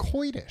what?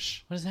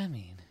 Coitish. What does that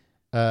mean?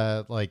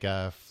 Like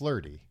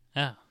flirty.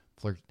 Oh.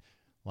 Flirt.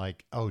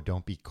 Like,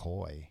 don't be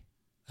coy.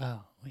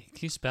 Oh, wait, can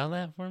you spell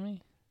that for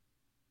me?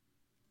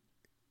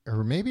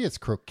 Or maybe it's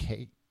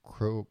croquetish?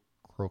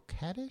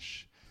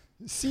 Coquettish.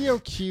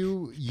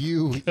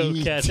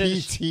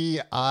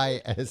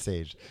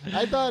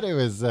 I thought it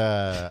was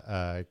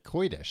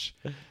coitish.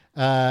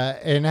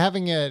 And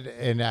having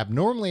an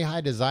abnormally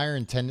high desire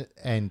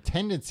and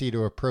tendency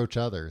to approach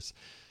others.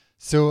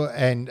 So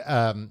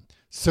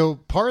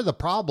part of the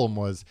problem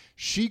was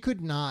she could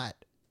not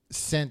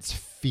sense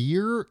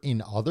fear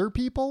in other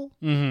people.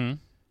 Mm-hmm.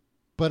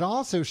 But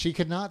also she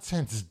could not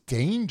sense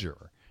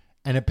danger.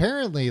 And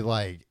apparently,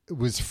 like,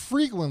 was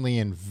frequently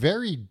in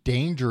very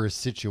dangerous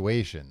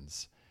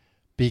situations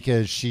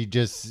because she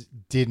just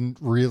didn't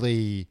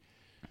really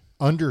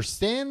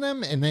understand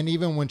them. And then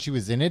even when she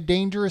was in a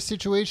dangerous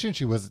situation,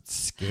 she wasn't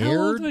scared. How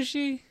old was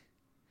she?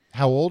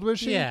 How old was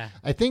she? Yeah.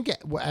 I think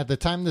at the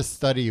time the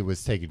study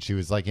was taken, she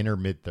was like in her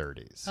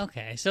mid-30s.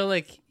 Okay. So,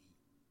 like,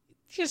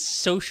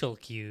 just social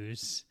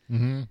cues.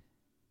 Mm-hmm.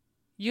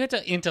 You have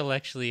to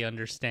intellectually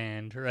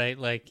understand, right?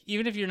 Like,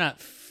 even if you're not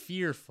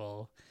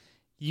fearful,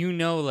 you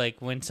know, like,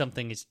 when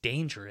something is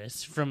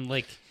dangerous from,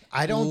 like,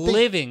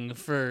 living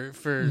for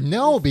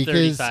no,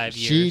 because 35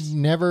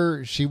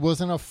 years. She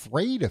wasn't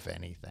afraid of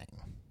anything.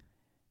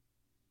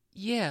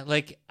 Yeah,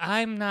 like,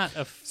 I'm not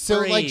afraid.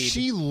 So, like,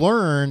 she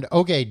learned,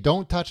 okay,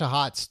 don't touch a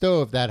hot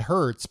stove, that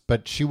hurts,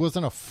 but she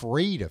wasn't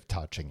afraid of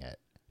touching it.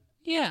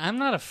 Yeah, I'm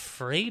not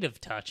afraid of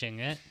touching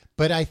it.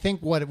 But I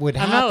think what would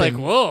happen... I'm not like,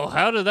 whoa,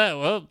 how did that...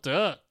 Well,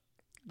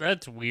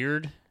 that's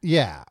weird.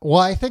 Yeah.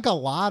 Well, I think a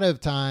lot of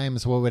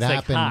times what would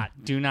happen... Like hot,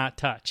 do not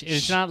touch.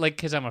 It's not like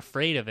because I'm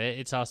afraid of it.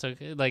 It's also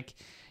like,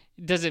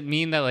 does it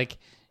mean that like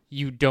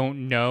you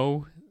don't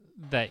know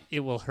that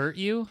it will hurt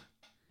you?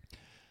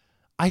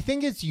 I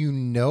think it's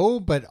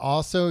but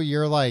also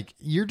you're like,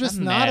 you're just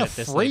not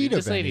afraid of it.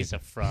 This lady's a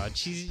fraud.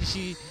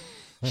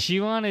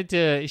 She wanted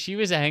to. She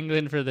was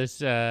angling for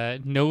this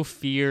no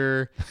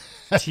fear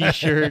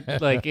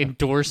T-shirt like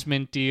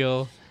endorsement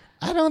deal.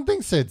 I don't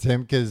think so,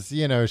 Tim, because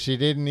she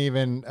didn't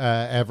even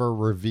ever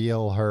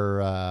reveal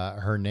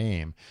her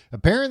name.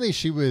 Apparently,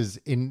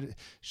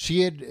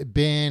 she had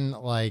been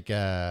like,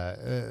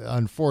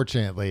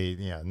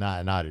 unfortunately,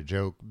 not a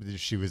joke.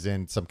 She was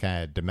in some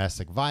kind of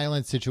domestic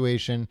violence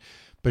situation,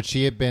 but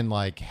she had been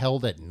like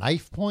held at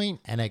knife point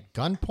and at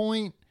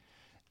gunpoint.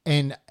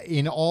 And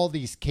in all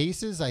these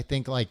cases, I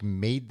think like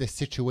made the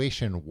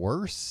situation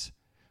worse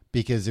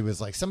because it was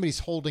like somebody's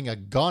holding a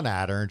gun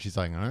at her and she's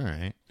like, all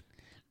right.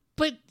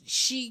 But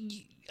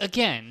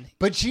again.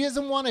 But she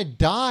doesn't want to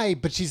die,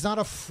 but she's not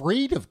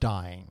afraid of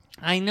dying.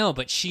 I know,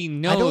 but she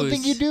knows. I don't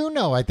think you do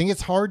know. I think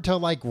it's hard to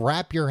like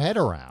wrap your head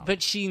around.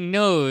 But she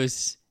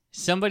knows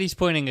somebody's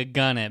pointing a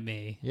gun at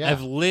me. Yeah.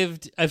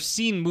 I've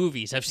seen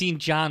movies. I've seen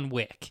John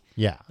Wick.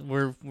 Yeah.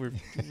 We're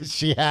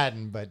She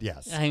hadn't, but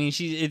yes. I mean,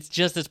 it's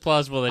just as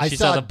plausible that I she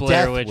saw the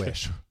Blair Death Witch.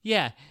 Wish.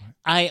 Yeah.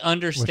 I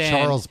understand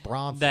With Charles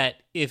Bronson. that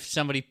if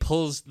somebody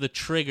pulls the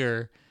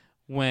trigger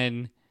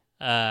when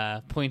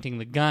pointing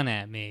the gun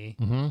at me,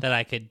 that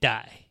I could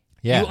die.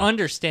 Yeah. You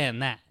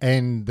understand that.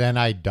 And then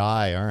I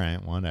die. All right,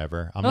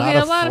 whatever. I'm Okay,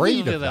 not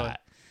afraid of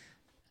that.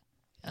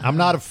 that. I'm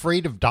not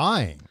afraid of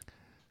dying.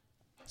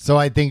 So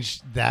I think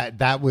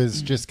that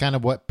was just kind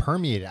of what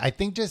permeated. I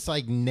think just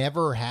like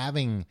never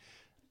having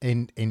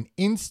an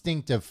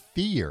instinct of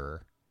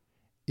fear.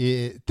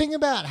 Think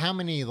about how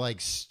many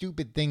like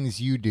stupid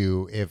things you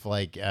do if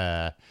like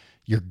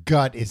your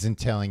gut isn't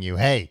telling you,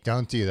 hey,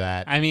 don't do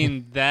that. I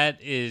mean,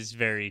 that is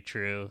very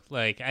true.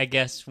 Like, I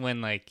guess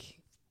when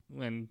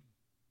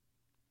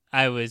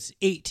I was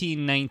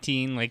 18,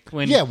 19, like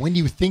when... Yeah, when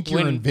you think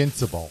you're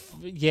invincible.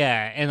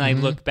 Yeah, and I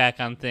look back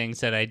on things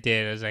that I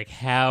did. I was like,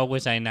 how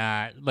was I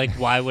not... Like,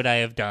 why would I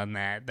have done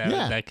that?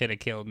 That could have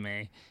killed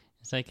me.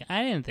 It's like,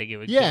 I didn't think it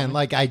would kill me. And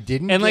like I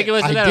didn't... And like it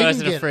wasn't that I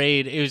wasn't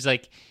afraid. It was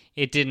like,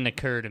 it didn't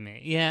occur to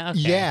me. Yeah, okay.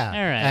 Yeah. All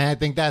right. And I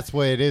think that's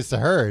what it is to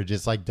her. It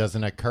just like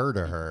doesn't occur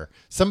to her.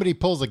 Somebody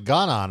pulls a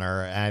gun on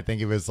her, and I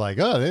think it was like,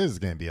 oh, this is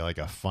going to be like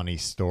a funny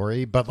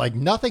story. But like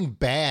nothing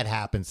bad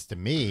happens to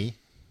me.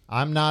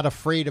 I'm not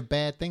afraid of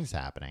bad things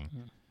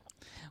happening.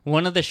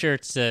 One of the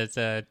shirts says,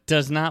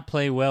 does not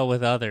play well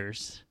with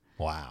others.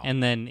 Wow.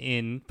 And then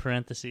in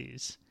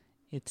parentheses,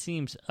 it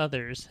seems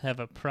others have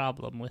a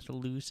problem with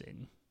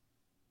losing.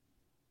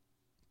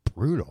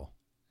 Brutal.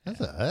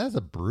 That's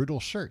a brutal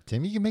shirt,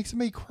 Tim. You can make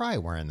somebody cry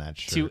wearing that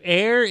shirt. To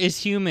err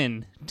is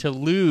human. To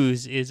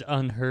lose is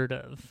unheard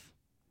of.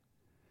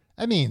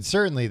 I mean,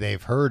 certainly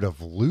they've heard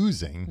of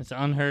losing. It's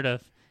unheard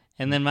of.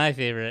 And then my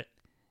favorite,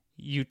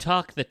 you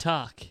talk the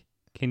talk.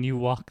 Can you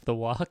walk the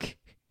walk?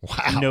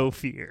 Wow. No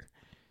fear.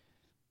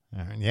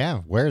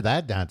 Yeah, wear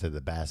that down to the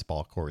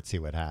basketball court, see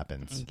what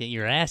happens. Get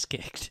your ass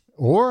kicked.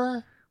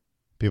 Or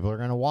people are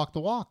going to walk the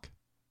walk.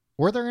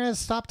 Or they're going to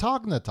stop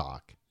talking the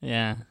talk.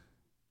 Yeah.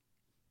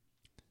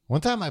 One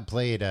time I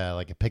played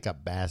like a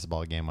pickup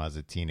basketball game when I was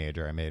a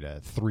teenager. I made a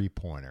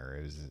 3-pointer.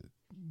 It was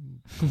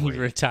You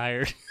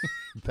retired.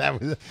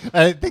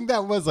 I think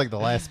that was like the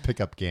last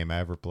pickup game I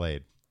ever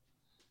played.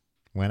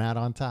 Went out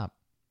on top.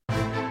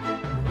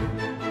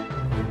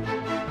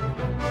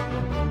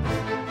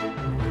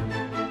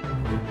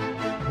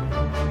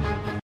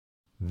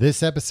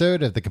 This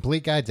episode of The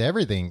Complete Guide to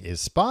Everything is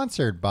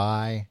sponsored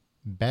by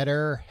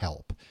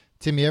BetterHelp.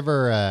 Tim, you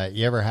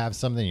ever have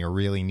something you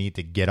really need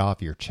to get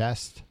off your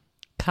chest?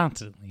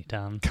 Constantly,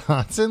 Tom.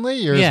 Constantly?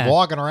 You're just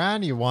walking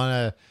around. You want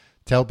to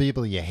tell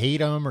people you hate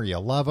them or you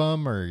love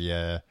them or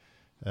you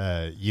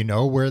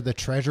know where the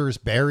treasure is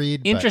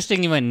buried.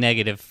 Interesting you went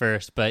negative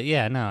first, but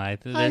yeah, no,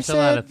 there's a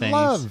lot of things.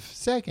 Love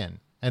second.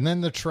 And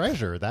then the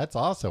treasure, that's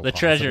also the positive.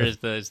 treasure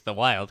is the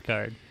wild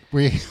card.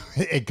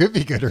 It could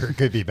be good or it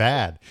could be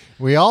bad.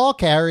 We all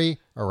carry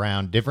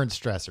around different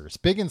stressors,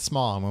 big and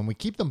small, and when we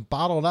keep them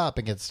bottled up,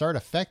 it can start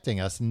affecting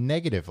us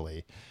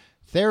negatively.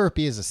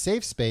 Therapy is a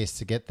safe space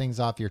to get things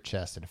off your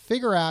chest and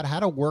figure out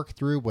how to work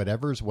through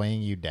whatever's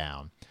weighing you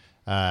down.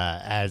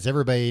 As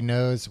everybody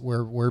knows,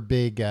 we're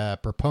big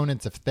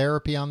proponents of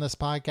therapy on this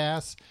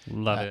podcast.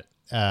 Love it.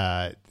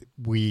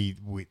 We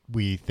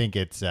think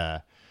it's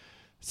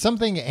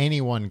something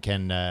anyone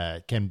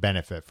can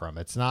benefit from.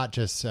 It's not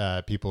just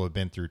people who've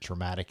been through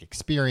traumatic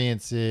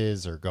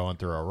experiences or going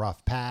through a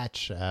rough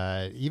patch.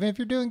 Even if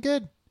you're doing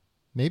good,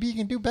 maybe you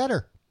can do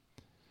better.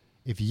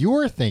 If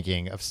you're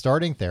thinking of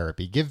starting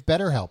therapy, give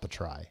BetterHelp a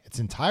try. It's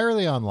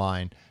entirely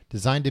online,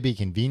 designed to be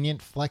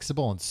convenient,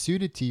 flexible, and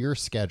suited to your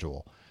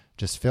schedule.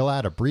 Just fill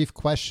out a brief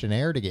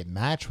questionnaire to get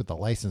matched with a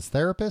licensed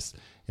therapist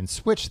and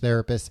switch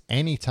therapists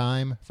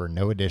anytime for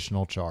no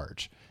additional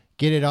charge.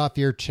 Get it off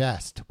your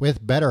chest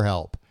with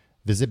BetterHelp.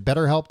 Visit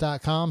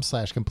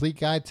BetterHelp.com/complete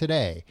guide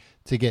today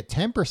to get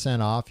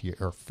 10% off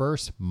your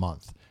first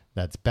month.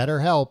 That's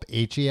BetterHelp,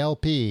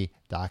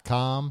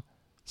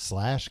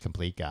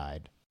 HELP.com/complete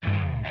guide.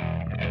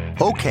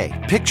 Okay,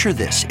 picture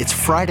this. It's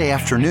Friday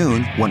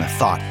afternoon when a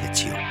thought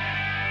hits you.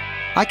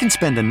 I can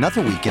spend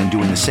another weekend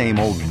doing the same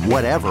old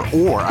whatever,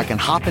 or I can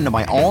hop into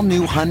my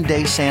all-new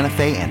Hyundai Santa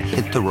Fe and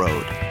hit the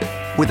road.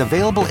 With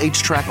available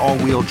H-Track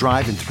all-wheel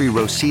drive and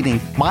 3-row seating,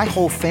 my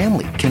whole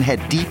family can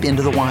head deep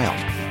into the wild.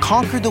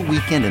 Conquer the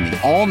weekend in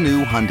the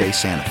all-new Hyundai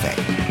Santa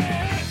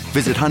Fe.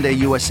 Visit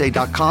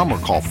HyundaiUSA.com or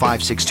call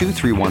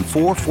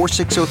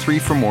 562-314-4603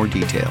 for more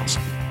details.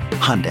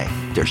 Hyundai,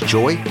 there's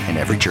joy in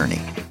every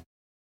journey.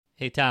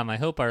 Hey, Tom, I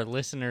hope our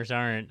listeners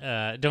don't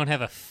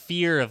have a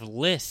fear of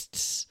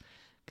lists,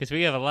 because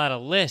we have a lot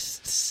of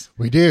lists.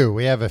 We do.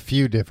 We have a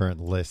few different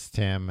lists,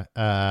 Tim.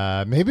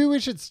 Maybe we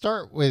should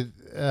start with...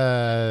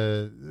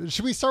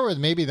 should we start with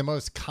maybe the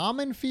most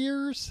common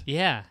fears?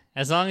 Yeah,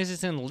 as long as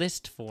it's in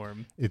list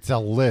form. It's a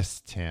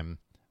list, Tim.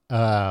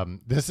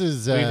 This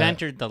is we've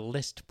entered the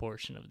list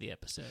portion of the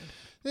episode.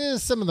 This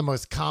is some of the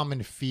most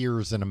common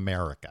fears in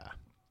America,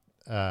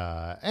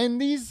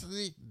 and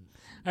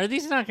are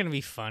these not going to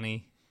be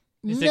funny?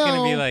 Is it going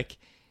to be like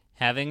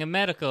having a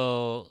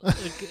medical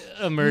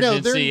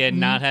emergency and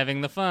not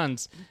having the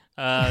funds,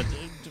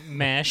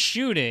 mass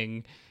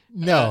shooting?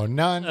 No,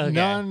 none. Okay.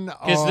 None.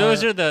 Because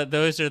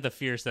those are the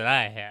fears that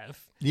I have.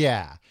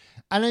 Yeah.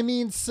 And I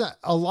mean,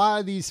 a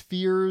lot of these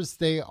fears,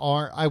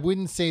 I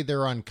wouldn't say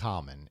they're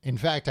uncommon. In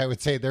fact, I would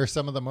say they're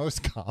some of the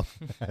most common,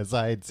 as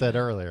I had said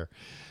earlier.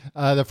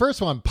 The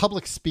first one,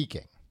 public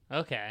speaking.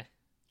 Okay.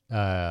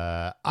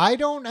 I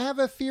don't have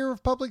a fear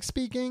of public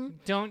speaking.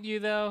 Don't you,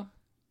 though?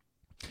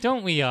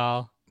 Don't we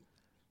all?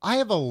 I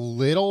have a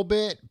little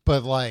bit,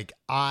 but like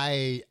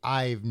I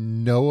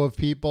know of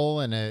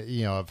people and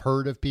I've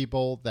heard of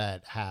people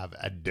that have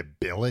a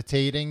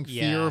debilitating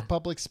fear of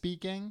public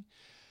speaking.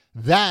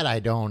 That I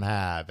don't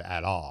have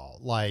at all.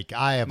 Like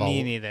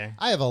Me neither.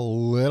 I have a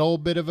little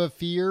bit of a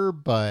fear,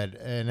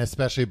 and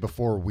especially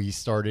before we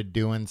started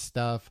doing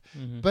stuff.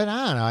 Mm-hmm. But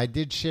I don't know. I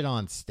did shit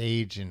on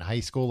stage in high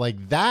school.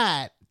 Like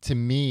that to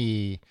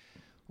me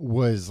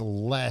was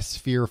less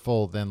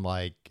fearful than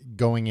like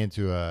going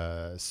into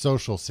a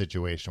social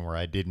situation where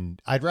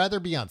I'd rather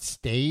be on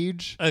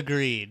stage.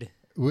 Agreed.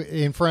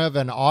 In front of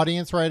an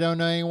audience where I don't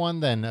know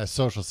anyone than a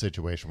social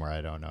situation where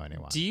I don't know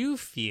anyone. Do you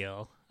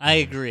feel, I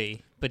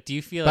agree, but do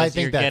you feel as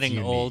you're getting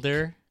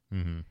older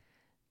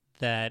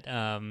that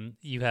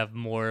you have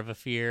more of a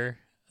fear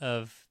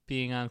of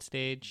being on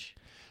stage?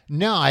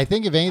 No, I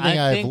think if anything,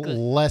 I have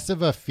less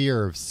of a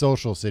fear of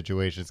social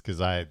situations because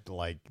I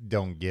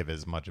don't give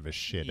as much of a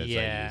shit as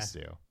I used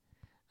to.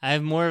 I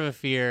have more of a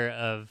fear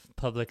of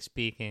public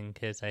speaking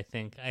because I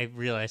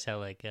realize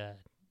how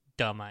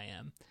dumb I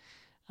am.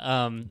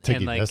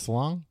 Took you this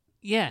long?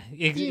 Yeah,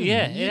 it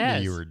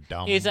has. You were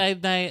dumb. It's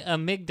my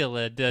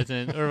amygdala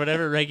doesn't, or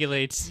whatever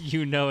regulates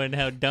you knowing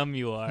how dumb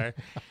you are.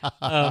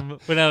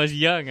 When I was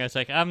young, I was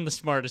like, I'm the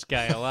smartest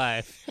guy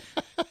alive.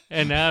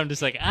 And now I'm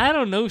just like, I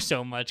don't know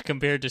so much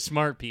compared to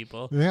smart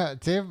people. Yeah,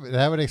 Tim,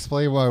 that would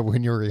explain why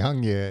when you were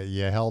young,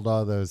 you held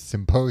all those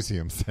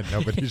symposiums that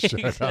nobody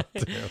showed up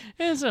to.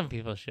 And some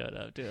people showed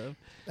up to them.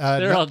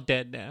 They're all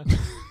dead now.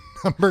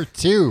 Number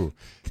 2.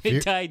 They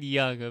died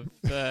young.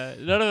 None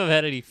of them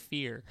had any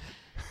fear.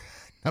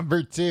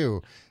 Number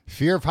 2,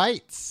 fear of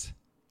heights.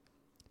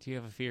 Do you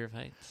have a fear of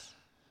heights?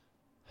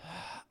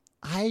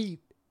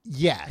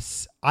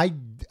 Yes.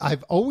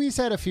 I've always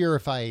had a fear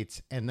of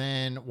heights, and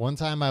then one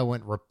time I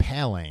went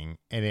rappelling,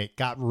 and it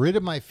got rid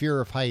of my fear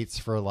of heights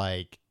for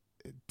like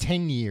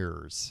 10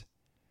 years.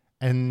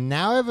 And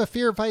now I have a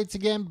fear of heights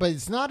again, but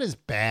it's not as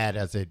bad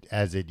as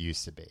it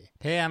used to be.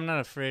 Hey, I'm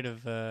not afraid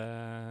of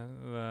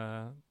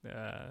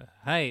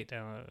height.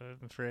 I'm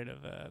afraid of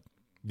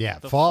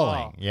falling.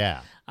 Fall.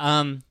 Yeah.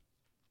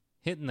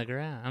 Hitting the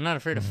ground. I'm not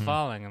afraid of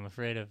falling. I'm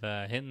afraid of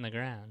hitting the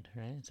ground.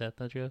 Right? Is that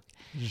the joke?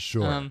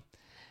 Sure.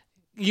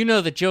 You know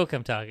the joke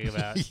I'm talking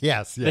about.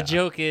 Yes. Yeah. The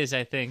joke is,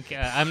 I think,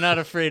 I'm not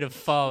afraid of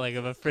falling.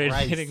 I'm afraid of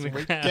hitting the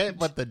ground. Get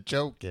what the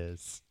joke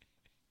is.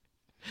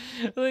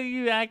 Well,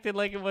 you acted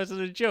like it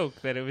wasn't a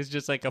joke, that it was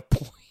just like a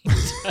point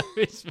I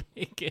was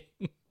making.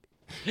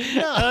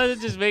 No. I was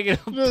just making a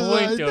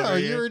point over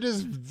here. You were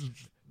just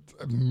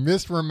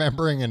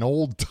misremembering an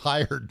old,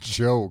 tired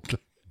joke.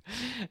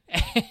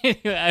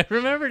 Anyway, I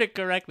remembered it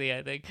correctly,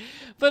 I think.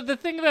 But the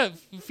thing about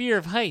fear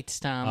of heights,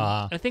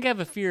 Tom, I think I have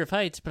a fear of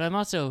heights, but I'm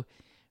also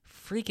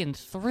freaking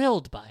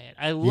thrilled by it.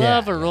 I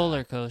love a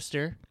roller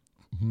coaster.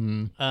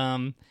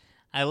 Mm-hmm.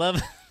 I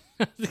love...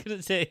 I was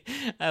gonna say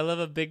I love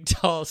a big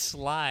tall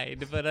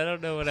slide, but I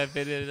don't know what I've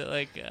been in on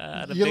a big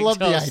tall slide. You love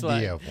the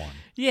idea of one,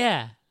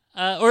 yeah,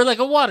 or like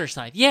a water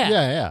slide,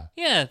 yeah,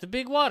 the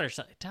big water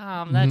slide.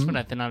 Tom, that's when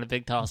I've been on a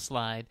big tall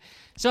slide,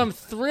 so I'm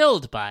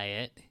thrilled by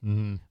it.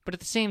 Mm-hmm. But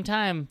at the same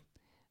time,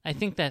 I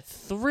think that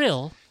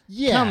thrill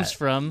comes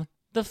from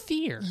the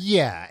fear.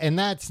 Yeah, and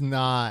that's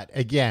not,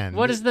 again...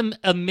 What does the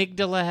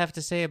amygdala have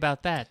to say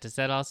about that? Is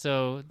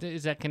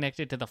that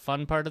connected to the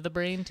fun part of the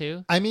brain,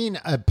 too? I mean,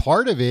 a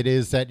part of it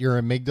is that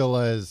your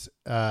amygdala is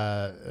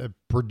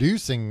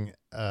producing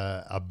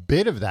a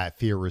bit of that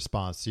fear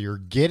response. So you're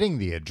getting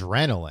the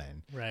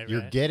adrenaline. Right.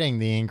 You're getting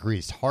the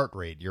increased heart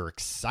rate. You're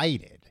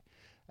excited.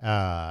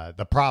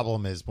 The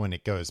problem is when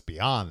it goes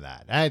beyond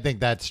that. And I think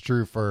that's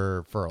true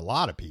for a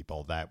lot of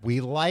people, that we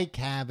like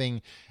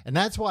having, and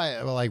that's why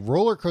like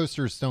roller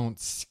coasters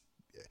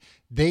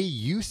they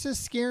used to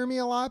scare me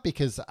a lot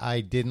because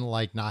I didn't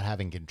like not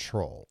having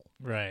control.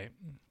 Right.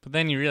 But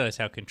then you realize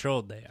how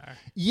controlled they are.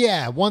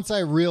 Yeah. Once I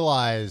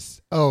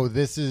realized,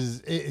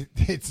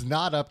 it's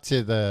not up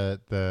to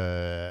the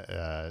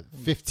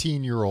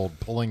 15-year-old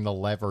pulling the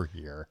lever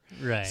here.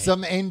 Right.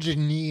 Some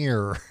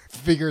engineer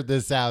figured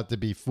this out to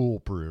be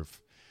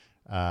foolproof.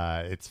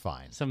 It's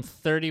fine. Some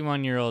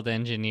 31-year-old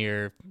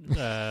engineer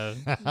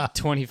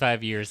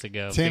 25 years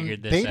ago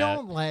figured this out. They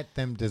don't let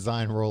them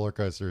design roller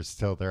coasters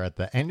till they're at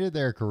the end of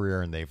their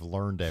career and they've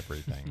learned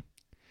everything.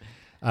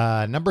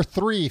 Number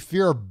 3,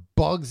 fear of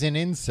bugs and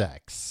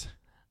insects.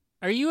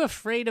 Are you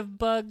afraid of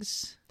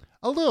bugs?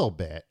 A little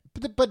bit,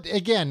 But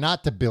again,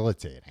 not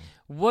debilitating.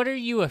 What are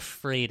you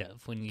afraid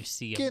of when you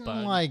see a Getting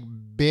bug? like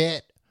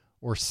bit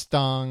or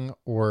stung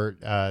or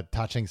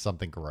touching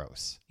something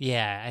gross.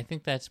 Yeah, I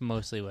think that's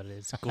mostly what it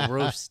is.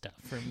 Gross stuff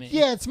for me.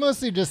 Yeah, it's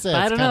mostly just that.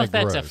 But I don't know if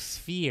that's gross. a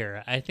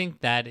fear. I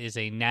think that is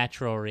a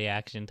natural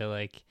reaction to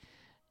like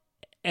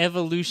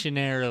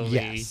evolutionarily.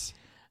 Yes.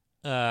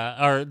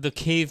 Or the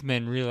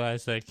cavemen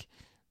realized like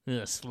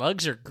the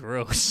slugs are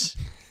gross.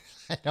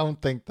 I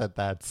don't think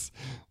that's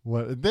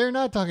what they're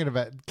not talking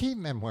about.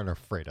 Cavemen weren't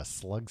afraid of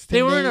slugs.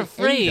 They weren't ate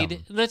afraid.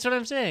 them. That's what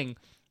I'm saying.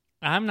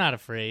 I'm not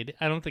afraid.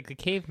 I don't think the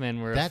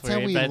cavemen were That's afraid.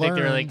 how we but I think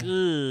they were like,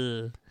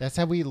 learned- ugh. That's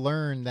how we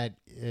learn that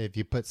if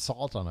you put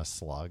salt on a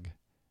slug,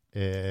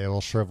 it will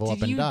shrivel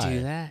up and die. Did you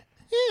do that?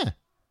 Yeah.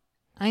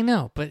 I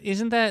know, but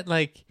isn't that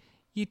like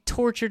you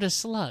tortured a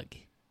slug?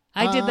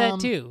 I did that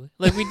too.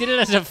 Like we did it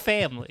as a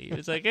family.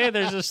 It's like, hey,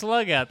 there's a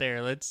slug out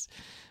there. Let's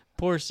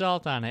pour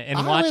salt on it and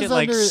I watch was it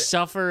like under-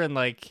 suffer and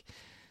like.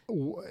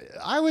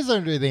 I was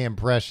under the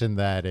impression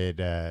that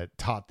it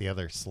taught the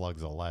other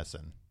slugs a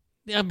lesson.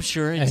 I'm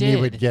sure it And did. you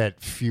would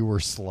get fewer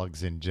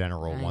slugs in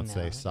general I once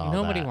know. they saw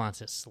Nobody that. wants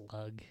a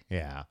slug.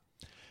 Yeah.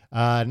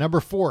 Number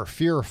 4,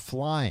 fear of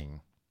flying.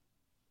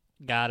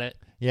 Got it.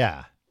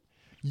 Yeah.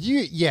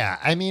 Yeah.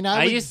 I mean,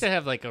 I would- used to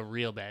have like a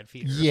real bad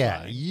fear. of Yeah,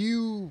 flying.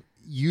 you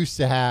used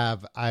to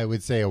have, I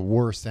would say, a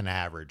worse than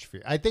average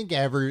fear. I think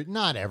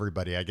not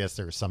everybody. I guess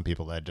there are some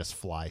people that just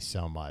fly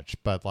so much,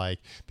 but like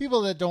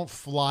people that don't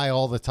fly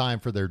all the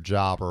time for their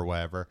job or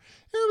whatever,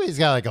 everybody's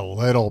got like a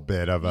little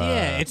bit of a.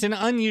 Yeah, it's an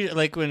unusual,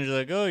 like when you're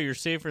like, oh, you're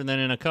safer than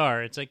in a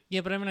car. It's like, yeah,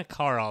 but I'm in a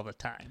car all the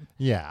time.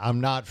 Yeah, I'm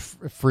not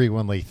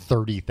frequently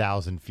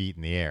 30,000 feet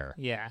in the air.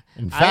 Yeah.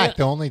 In fact,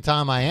 the only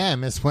time I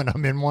am is when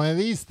I'm in one of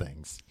these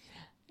things.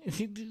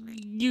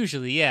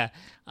 Usually, yeah.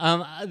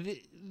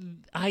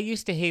 I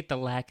used to hate the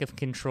lack of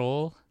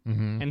control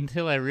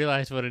until I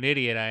realized what an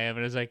idiot I am.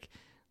 And I was like,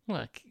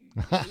 look,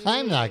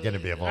 I'm not going to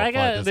be able to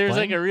fly this there's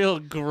plane. like a real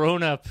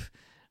grown-up,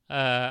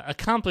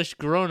 accomplished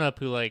grown-up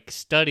who like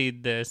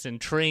studied this and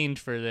trained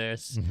for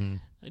this,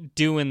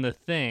 doing the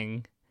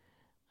thing.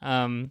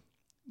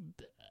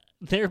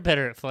 They're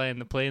better at flying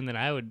the plane than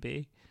I would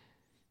be.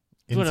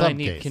 In What do some I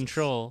need cases.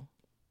 control?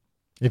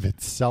 If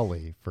it's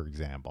Sully, for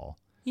example.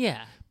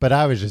 Yeah. But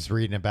I was just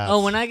reading about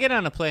Oh, when I get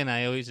on a plane,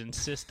 I always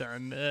insist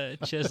on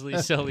Chesley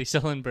Sully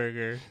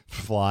Sullenberger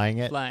flying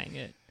it. flying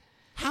it.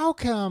 How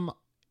come,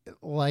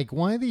 like,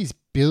 one of these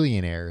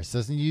billionaires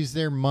doesn't use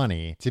their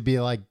money to be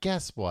like,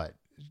 guess what,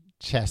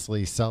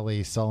 Chesley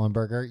Sully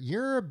Sullenberger,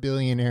 you're a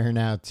billionaire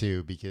now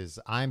too because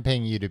I'm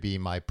paying you to be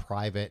my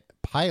private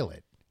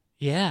pilot.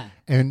 Yeah.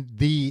 And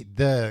the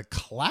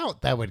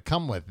clout that would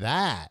come with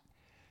that.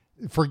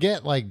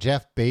 Forget like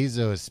Jeff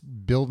Bezos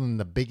building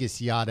the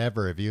biggest yacht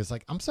ever. If he was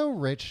like, I'm so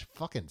rich,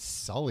 fucking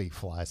Sully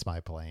flies my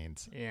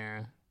planes.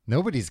 Yeah.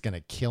 Nobody's going to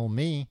kill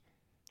me.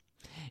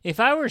 If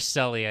I were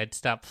Sully, I'd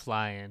stop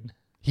flying.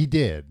 He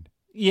did.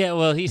 Yeah,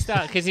 well, he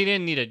stopped because he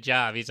didn't need a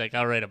job. He's like,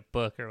 I'll write a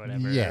book or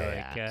whatever.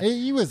 Yeah. Like,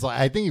 He was like,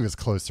 I think he was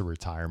close to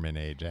retirement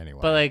age anyway.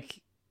 but like,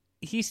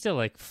 he's still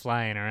like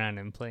flying around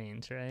in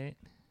planes, right?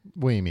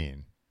 What do you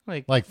mean?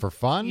 Like for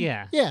fun?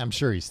 Yeah. Yeah, I'm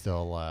sure he's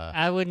still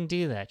I wouldn't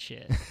do that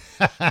shit.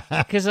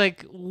 Because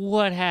like,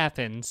 what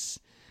happens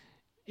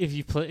if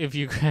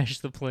you crash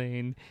the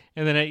plane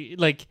and then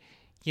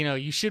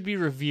you should be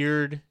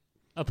revered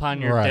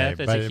upon your death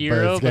as a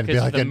hero it's gonna because be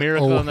of like the an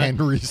miracle O. in the,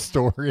 Henry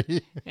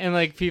story. and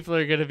like people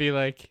are gonna be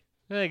like,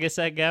 well, I guess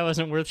that guy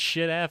wasn't worth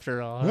shit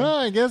after all. Well,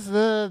 I guess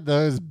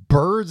those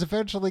birds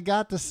eventually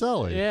got to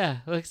Sully. Yeah,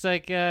 looks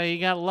like you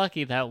got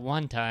lucky that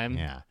one time.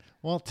 Yeah.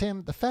 Well,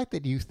 Tim, the fact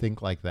that you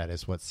think like that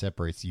is what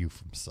separates you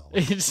from Sully.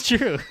 It's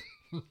true.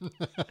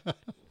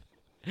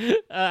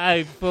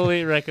 I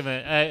fully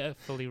recommend. I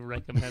fully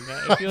recommend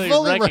that. I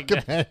Fully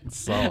recommend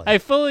Sully. I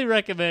fully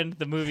recommend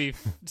the movie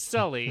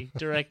Sully,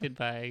 directed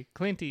by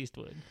Clint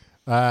Eastwood.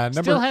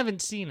 Still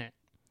haven't seen it.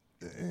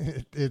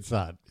 It's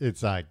not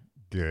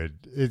good.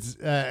 It's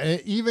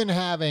even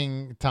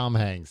having Tom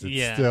Hanks.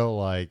 It's still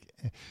like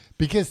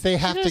because they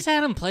have Just to.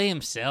 had him play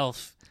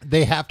himself.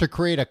 They have to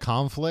create a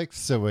conflict,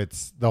 so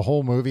it's the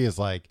whole movie is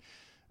like,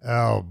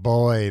 oh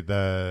boy,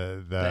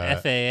 the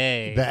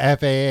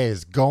FAA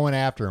is going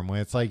after him.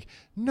 When it's like,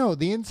 no,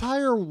 the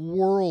entire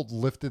world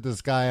lifted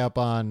this guy up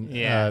on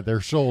their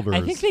shoulders. I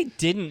think they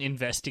didn't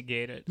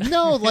investigate it.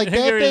 No, like the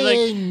They were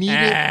FAA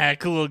needed,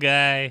 cool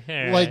guy. All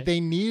right. like they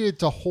needed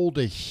to hold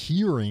a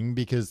hearing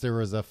because there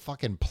was a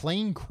fucking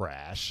plane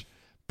crash.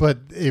 But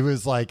it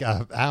was like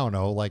I don't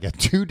know, like a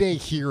 2-day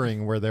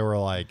hearing where they were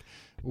like,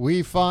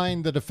 we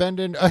find the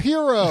defendant a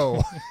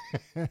hero,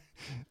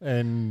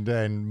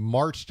 and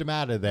marched him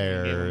out of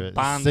there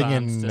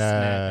singing,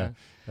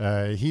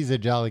 he's a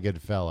jolly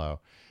good fellow.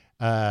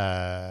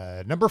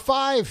 Number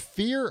 5,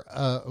 fear.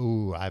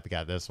 I've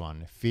got this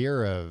one.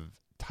 Fear of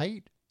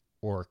tight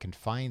or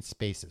confined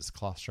spaces,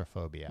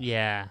 claustrophobia.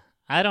 Yeah.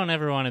 I don't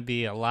ever want to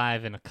be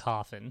alive in a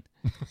coffin.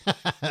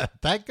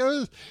 That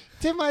goes,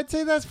 Tim, I'd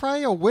say that's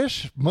probably a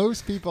wish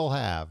most people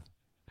have.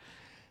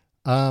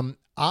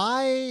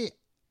 I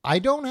I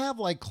don't have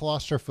like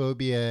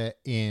claustrophobia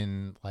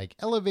in like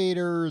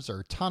elevators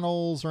or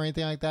tunnels or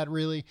anything like that,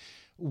 really.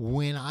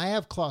 When I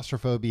have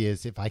claustrophobia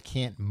is if I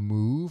can't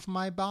move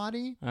my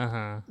body.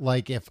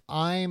 Like if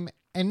I'm,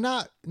 and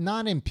not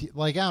in,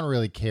 like I don't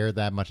really care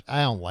that much.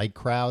 I don't like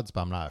crowds,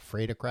 but I'm not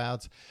afraid of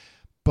crowds.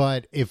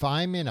 But if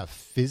I'm in a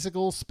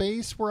physical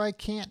space where I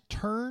can't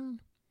turn,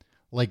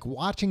 like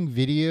watching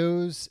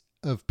videos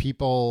of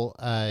people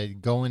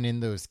going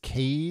in those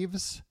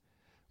caves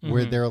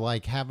where they're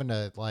like having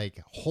to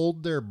like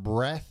hold their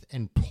breath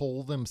and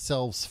pull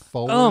themselves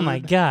forward. Oh my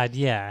God,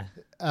 yeah.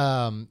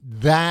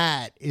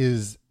 That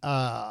is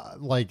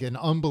like an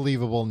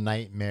unbelievable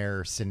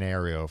nightmare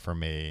scenario for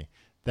me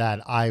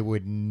that I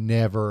would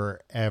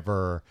never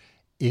ever,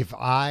 if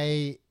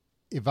I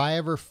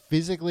ever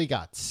physically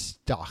got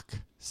stuck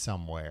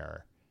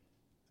somewhere,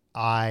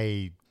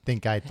 I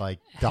think I'd like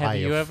die of fright. Have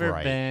you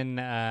ever been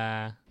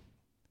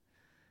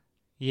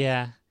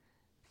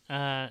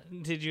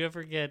did you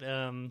ever get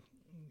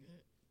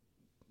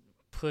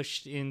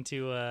pushed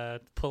into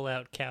a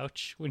pull-out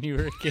couch when you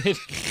were a kid?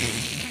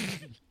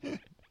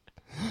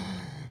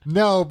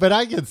 No, but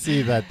I could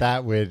see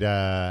that would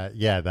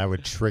that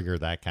would trigger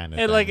that kind of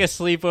thing. And like a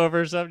sleepover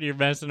or something, you're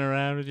messing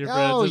around with your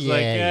friends. It's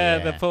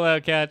like, the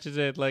pull-out couch is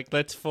it. Like,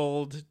 let's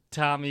fold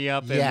Tommy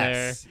up in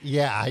there.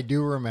 Yeah, I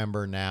do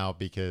remember now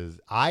because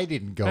I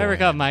didn't go. I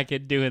recall my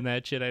kid doing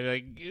that shit. I'd be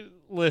like,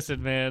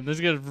 listen, man, this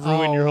is going to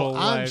ruin your whole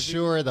life. I'm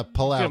sure the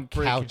pull-out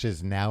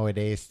couches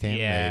nowadays, Tim,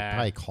 they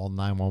probably call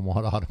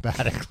 911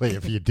 automatically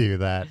if you do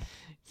that.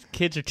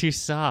 Kids are too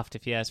soft,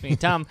 if you ask me.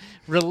 Tom,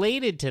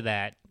 related to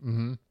that,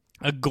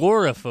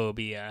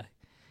 agoraphobia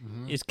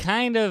is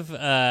kind of,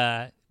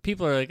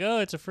 people are like, oh,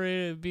 it's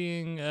afraid of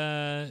being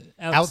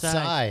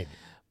outside.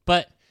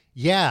 But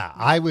yeah,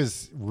 I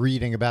was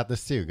reading about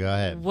this too. Go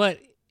ahead. What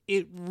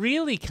it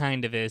really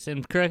kind of is,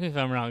 and correct me if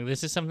I'm wrong,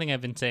 this is something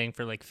I've been saying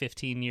for like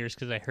 15 years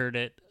because I heard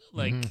it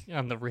like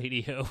on the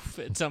radio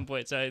at some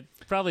point, so I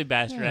probably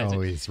bastardized it.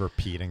 Always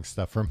repeating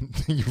stuff from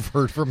you've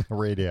heard from the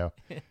radio.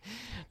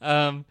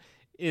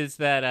 Is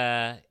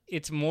that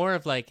it's more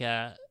of like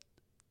a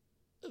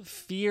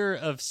fear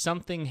of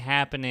something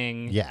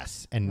happening.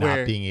 Yes, and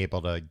not being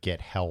able to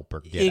get help or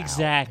get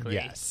exactly.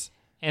 out. Yes.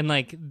 And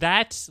like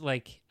that's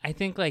like I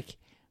think like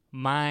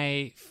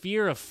my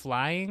fear of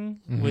flying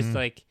was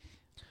like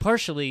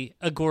partially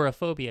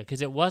agoraphobia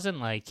because it wasn't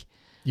like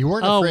you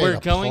weren't afraid we're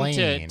of going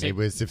plane. to it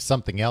was if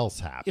something else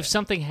happened. If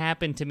something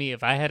happened to me,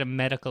 if I had a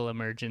medical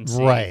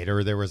emergency, right,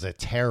 or there was a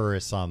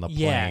terrorist on the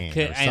plane,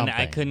 and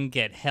I couldn't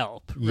get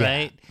help,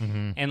 right,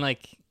 and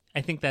like I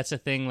think that's a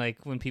thing.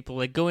 Like when people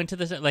like go into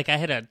this, like I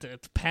had a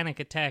panic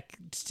attack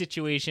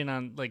situation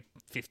on like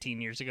 15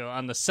 years ago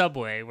on the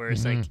subway, where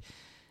it's like.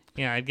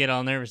 You know, I'd get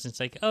all nervous.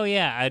 It's like, oh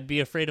yeah, I'd be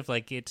afraid of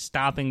like it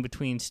stopping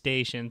between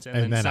stations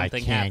and then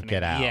something I can't happening.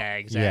 Get out. Yeah,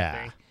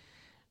 exactly.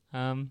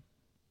 Yeah.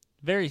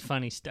 Very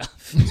funny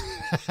stuff.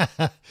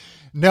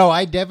 No,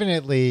 I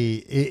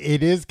definitely.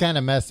 It is kind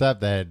of messed up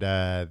that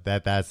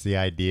that's the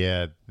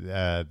idea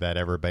that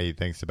everybody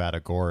thinks about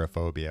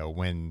agoraphobia.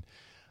 When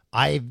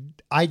I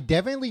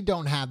definitely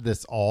don't have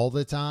this all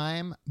the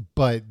time,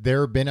 but there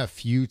have been a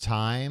few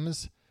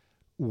times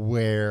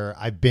where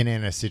I've been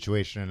in a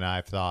situation and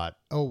I've thought,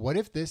 oh, what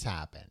if this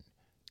happened?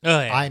 Oh,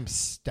 yeah. I'm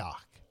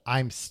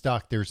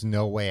stuck. There's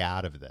no way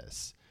out of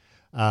this.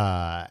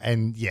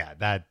 And yeah,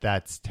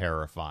 that's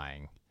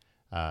terrifying.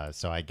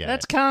 So I get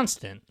that's it.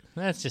 constant.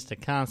 That's just a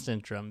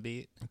constant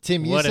drumbeat.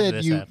 Tim, you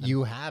said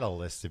you had a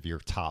list of your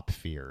top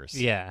fears.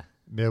 Yeah.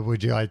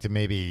 Would you like to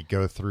maybe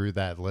go through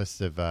that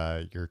list of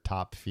your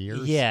top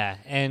fears? Yeah.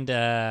 And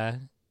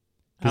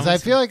because I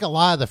feel like a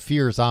lot of the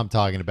fears I'm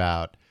talking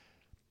about,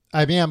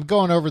 I mean, I'm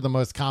going over the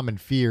most common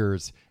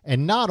fears,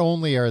 and not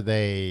only are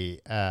they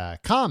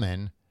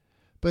common,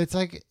 but it's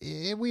like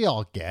we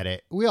all get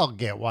it. We all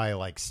get why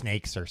like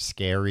snakes are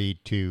scary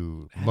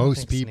to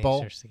most people.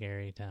 Snakes are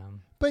scary,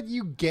 Tom. But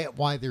you get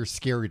why they're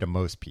scary to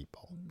most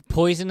people.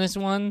 Poisonous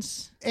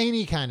ones?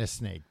 Any kind of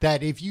snake.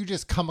 That if you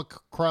just come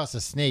across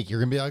a snake, you're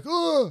going to be like,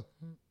 oh,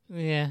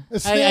 yeah. A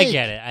snake.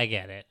 I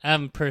get it.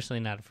 I'm personally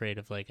not afraid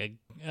of like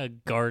a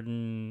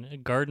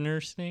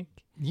gardener snake.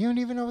 You don't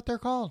even know what they're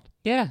called.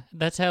 Yeah,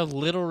 that's how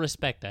little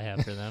respect I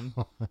have for them.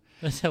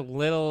 That's how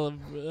little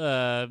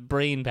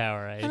brain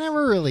power I have. I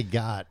never really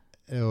got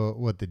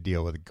what the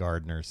deal with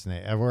gardener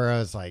snake. Where I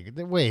was like,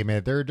 wait a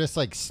minute, they're just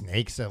like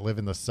snakes that live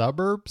in the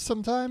suburbs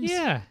sometimes?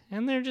 Yeah,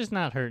 and they're just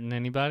not hurting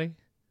anybody.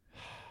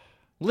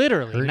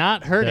 Literally,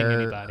 not hurting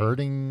anybody.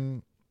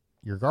 Hurting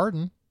your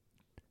garden.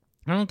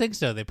 I don't think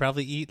so. They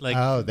probably eat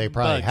like they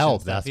probably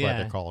help. That's why yeah.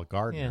 they're called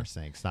gardener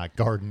snakes, not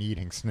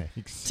garden-eating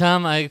snakes.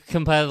 Tom, I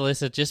compiled a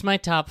list of just my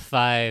top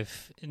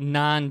 5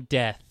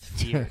 non-death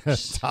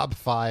fears. Top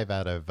 5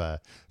 out of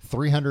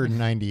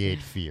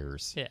 398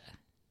 fears. Yeah.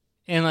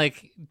 And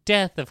like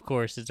death, of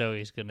course, is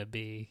always going to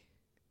be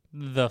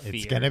the fear.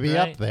 It's going to be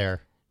up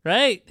there.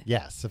 Right?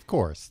 Yes, of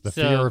course. The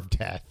fear of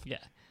death.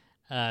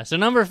 Yeah. So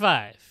number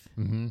 5.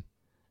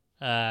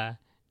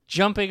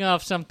 Jumping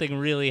off something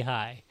really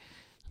high.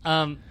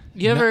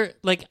 You ever,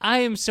 like, I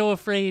am so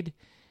afraid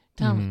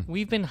Tom,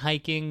 we've been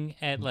hiking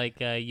at like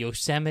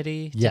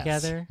Yosemite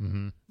together.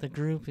 Mm-hmm. The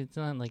group, it's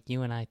not like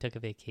you and I took a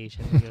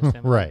vacation in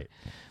Yosemite. Right.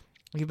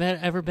 You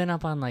ever been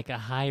up on like a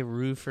high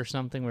roof or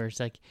something where it's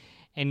like,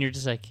 and you're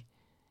just like,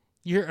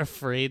 you're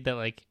afraid that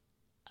like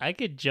I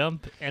could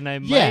jump and I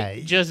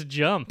might just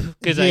jump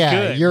because I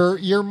could.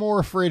 You're more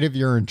afraid of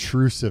your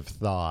intrusive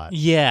thought.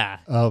 Yeah.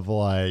 Of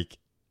like,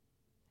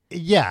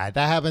 that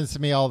happens to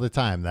me all the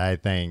time. That I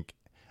think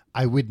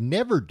I would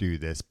never do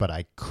this, but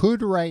I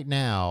could right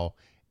now.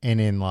 And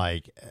in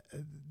like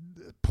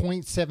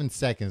 0.7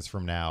 seconds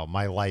from now,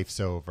 my life's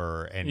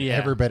over and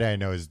everybody I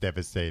know is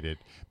devastated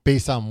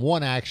based on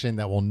one action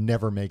that will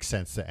never make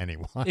sense to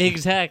anyone.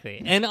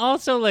 Exactly. And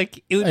also,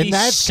 like, it would be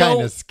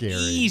so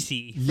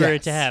easy for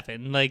it to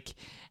happen. Like,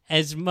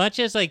 as much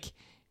as, like,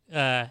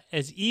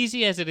 as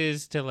easy as it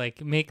is to,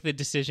 like, make the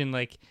decision,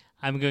 like,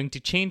 I'm going to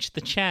change the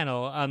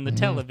channel on the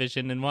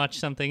television and watch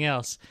something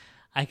else,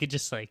 I could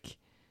just, like,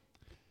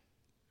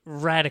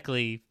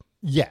 radically...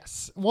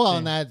 Yes. Well,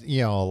 and that,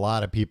 a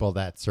lot of people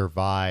that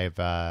survive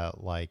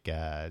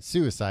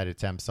suicide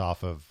attempts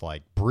off of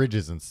like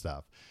bridges and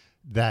stuff.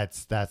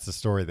 That's the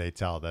story they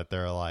tell, that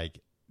they're like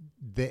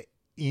the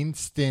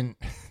instant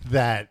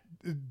that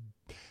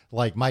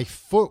like my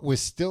foot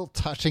was still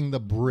touching the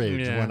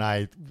bridge when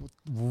I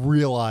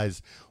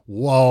realized,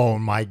 whoa,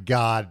 my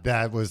God,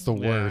 that was the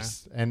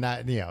worst. And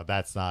that,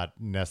 that's not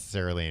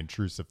necessarily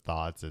intrusive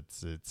thoughts.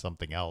 It's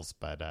something else.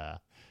 But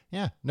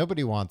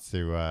nobody wants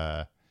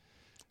to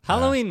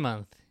Halloween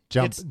month.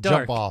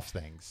 Jump off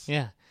things.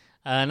 Yeah.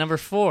 Number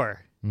 4.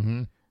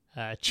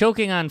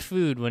 Choking on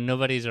food when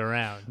nobody's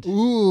around.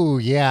 Ooh,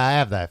 yeah, I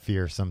have that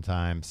fear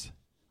sometimes.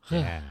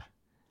 Yeah.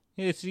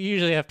 It's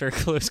usually after a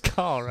close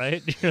call,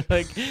 right? You're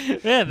like,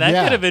 man,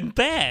 that could have been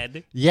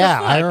bad.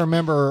 Yeah, I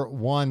remember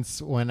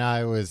once when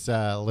I was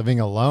living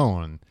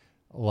alone.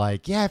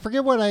 Like, I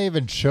forget what I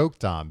even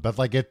choked on, but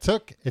like it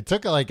took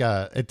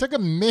a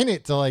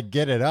minute to like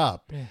get it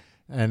up. Yeah.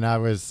 And I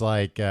was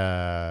like,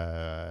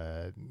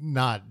 not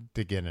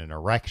to get an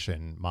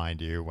erection,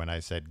 mind you, when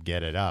I said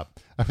get it up.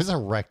 I was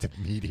erect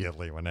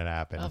immediately when it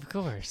happened. Of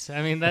course.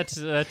 I mean, that's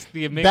the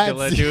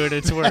amygdala doing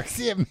its work. That's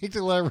the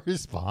amygdala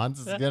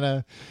response. It's going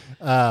to...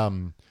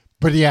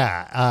 But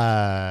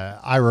yeah,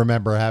 I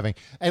remember having...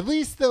 At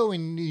least, though,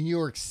 in New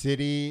York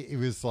City, it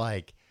was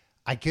like...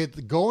 I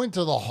could go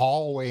into the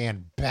hallway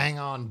and bang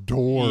on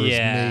doors,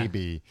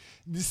 maybe.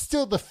 There's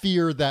still the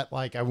fear that,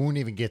 like, I won't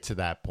even get to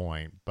that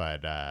point.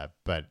 But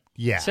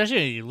yeah. Especially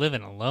when you're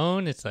living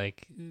alone, it's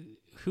like,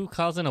 who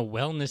calls in a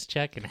wellness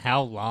check and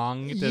how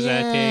long does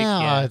that take?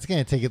 Yeah, it's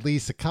going to take at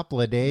least a couple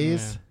of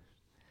days.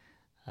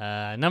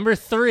 Number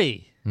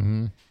 3.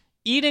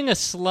 Eating a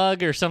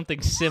slug or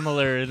something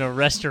similar in a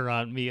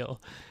restaurant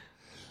meal.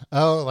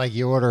 Oh, like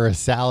you order a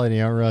salad and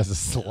you don't realize the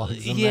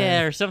slug's in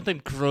there? Or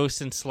something gross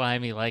and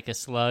slimy like a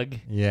slug.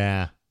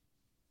 Yeah.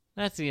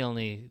 That's the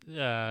only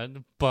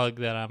bug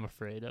that I'm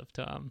afraid of,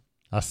 Tom.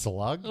 A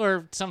slug?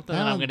 Or something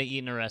that I'm going to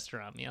eat in a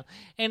restaurant meal.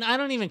 And I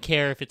don't even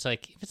care if it's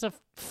a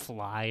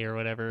fly or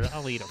whatever.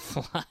 I'll eat a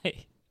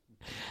fly.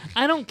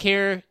 I don't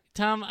care.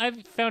 Tom,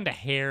 I've found a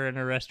hair in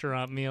a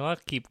restaurant meal. I'll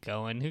keep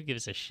going. Who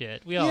gives a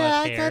shit? We all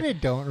have hair. I kind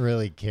of don't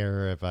really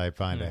care if I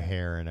find a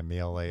hair in a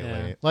meal lately.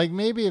 Yeah. Like,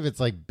 maybe if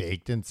it's, like,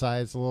 baked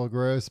inside, it's a little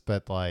gross.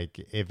 But, like,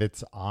 if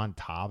it's on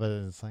top of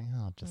it, it's like,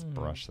 I'll just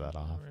brush that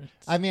off.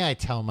 I mean, I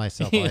tell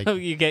myself, like...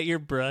 you get your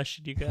brush,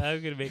 and you go,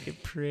 I'm going to make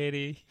it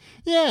pretty.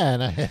 Yeah,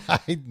 and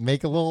I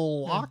make a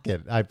little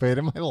locket. I put it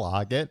in my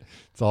locket.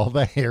 It's all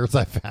the hairs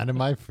I found in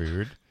my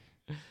food.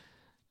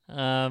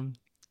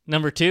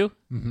 Number 2?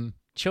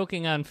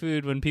 Choking on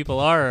food when people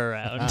are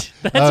around.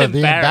 That's embarrassing. The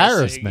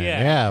embarrassment.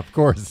 Yeah, of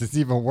course. It's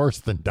even worse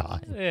than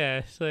dying. Yeah,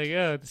 it's like,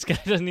 this guy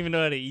doesn't even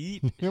know how to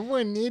eat. You're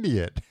an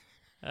idiot.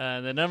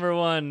 The number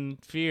 1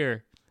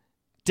 fear,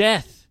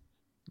 death.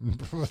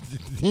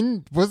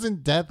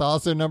 Wasn't death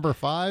also number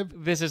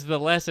 5? This is the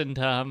lesson,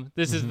 Tom.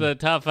 This is the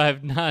top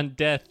 5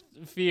 non-death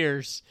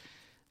fears.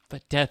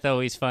 But death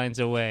always finds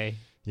a way.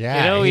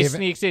 Yeah. It always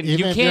sneaks in.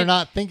 Even if you're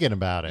not thinking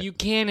about it. You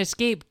can't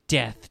escape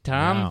death,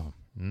 Tom. No.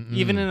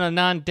 Even in a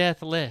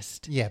non-death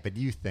list. Yeah, but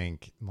you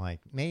think, like,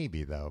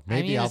 maybe, though.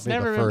 Maybe I'll be the first guy.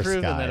 It's never been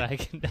proven that I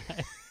can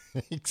die.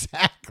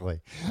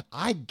 Exactly.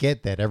 I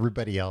get that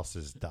everybody else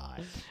has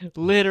died.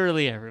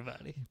 Literally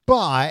everybody.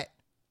 But,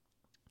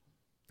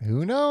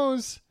 who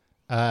knows?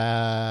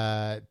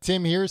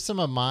 Tim, here's some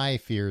of my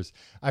fears.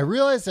 I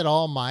realize that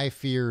all my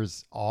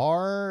fears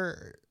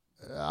are...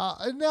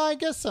 no, I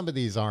guess some of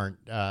these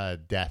aren't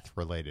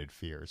death-related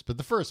fears, but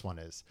the first one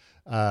is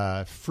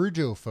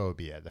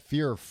frugophobia, the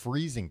fear of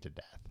freezing to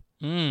death.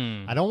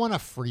 I don't want to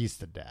freeze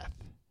to death.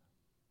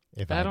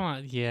 If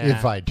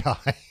I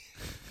die.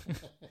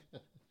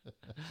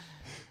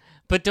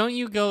 But don't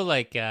you go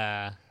like...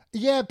 yeah,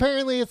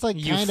 apparently it's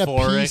like kind of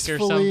euphoric or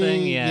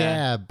something.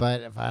 Yeah,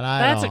 but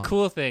that's a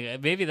cool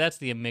thing. Maybe that's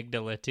the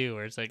amygdala too,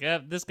 where it's like,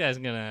 this guy's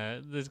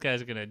gonna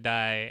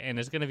die, and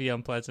it's gonna be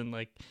unpleasant.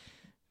 Like,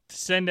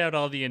 send out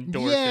all the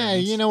endorphins. Yeah,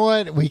 you know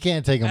what? We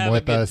can't take them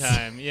with us. Have a good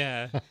time.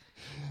 Yeah.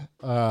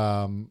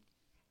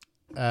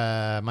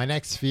 My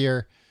next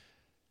fear,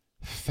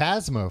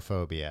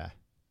 Phasmophobia.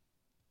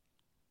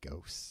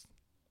 Ghosts.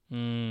 Are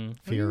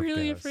you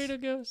really afraid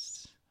of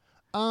ghosts?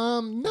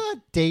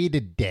 Not day to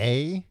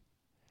day,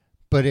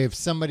 but if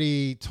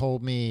somebody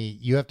told me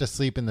you have to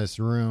sleep in this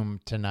room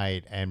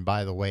tonight, and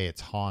by the way,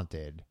 it's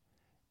haunted,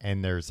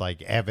 and there's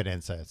like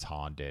evidence that it's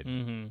haunted,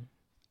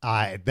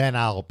 then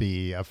I'll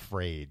be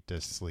afraid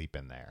to sleep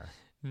in there.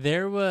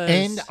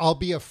 And I'll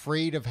be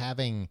afraid of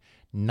having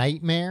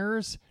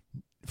nightmares,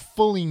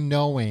 fully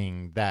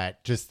knowing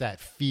that just that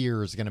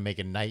fear is going to make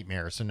a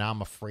nightmare. So now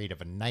I'm afraid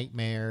of a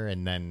nightmare,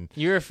 and then...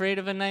 You're afraid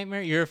of a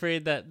nightmare? You're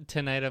afraid that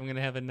tonight I'm going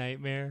to have a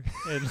nightmare?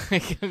 And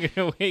like I'm going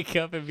to wake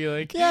up and be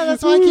like... Yeah,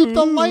 that's why I keep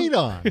the light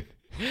on.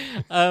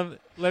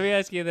 Let me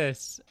ask you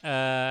this.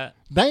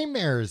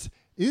 Nightmares...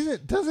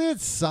 Doesn't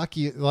it suck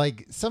you?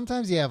 Like,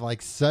 sometimes you have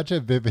like such a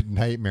vivid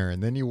nightmare,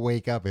 and then you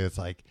wake up and it's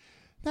like,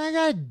 I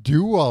gotta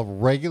do a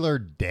regular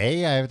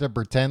day. I have to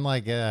pretend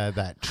like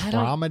that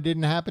trauma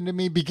didn't happen to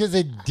me, because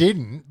it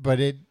didn't, but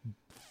it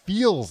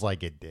feels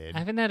like it did. I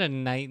haven't had a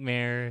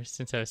nightmare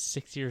since I was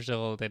 6 years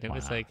old, and it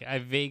was like, I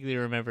vaguely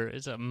remember it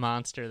was a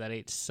monster that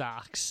ate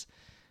socks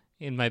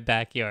in my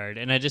backyard,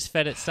 and I just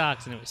fed it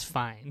socks and it was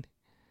fine.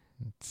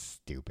 It's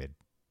stupid.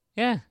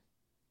 Yeah.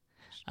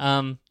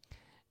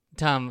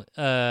 Tom,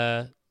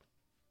 about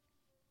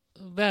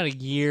a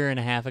year and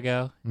a half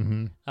ago,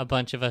 a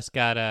bunch of us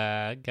got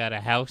a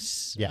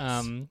house,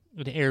 an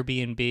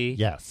Airbnb.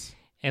 Yes.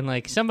 And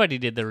like somebody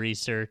did the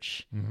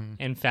research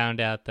and found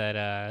out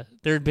that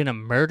there had been a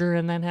murder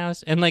in that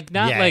house, and like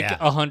not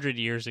 100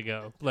 years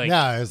ago, like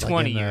no, it was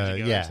 20 like years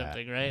ago or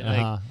something, right?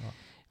 Like,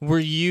 were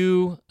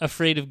you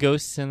afraid of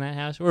ghosts in that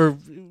house, or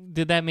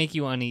did that make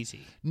you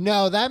uneasy?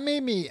 No, that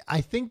made me. I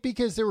think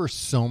because there were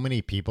so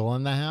many people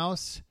in the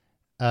house.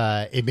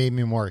 It made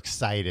me more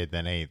excited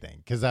than anything,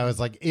 because I was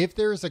like, if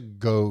there's a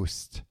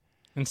ghost...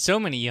 And so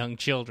many young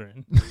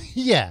children.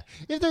 Yeah.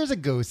 If there's a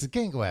ghost, it's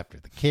going to go after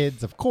the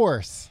kids, of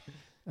course.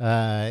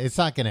 It's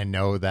not going to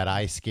know that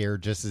I scare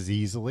just as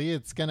easily.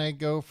 It's going to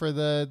go for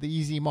the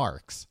easy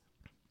marks.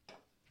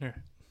 Sure.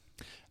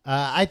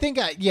 I think,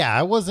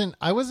 I wasn't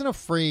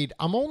afraid.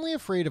 I'm only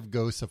afraid of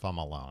ghosts if I'm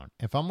alone.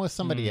 If I'm with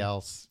somebody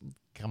else,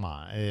 come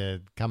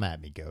on, come at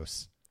me,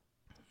 ghosts.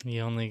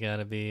 You only got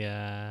to be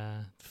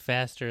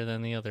faster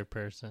than the other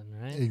person,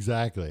 right?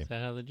 Exactly. Is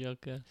that how the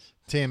joke goes?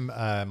 Tim,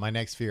 my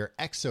next fear,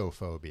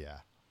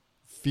 exophobia.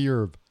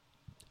 Fear of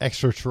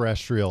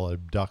extraterrestrial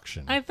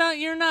abduction. I thought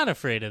you're not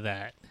afraid of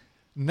that.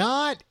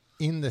 Not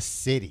in the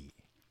city,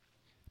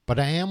 but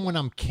I am when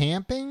I'm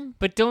camping.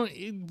 But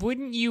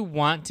wouldn't you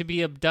want to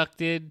be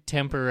abducted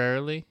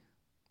temporarily?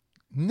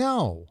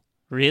 No.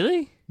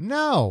 Really?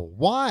 No.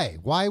 Why?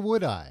 Why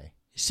would I?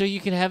 So you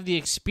can have the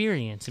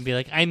experience and be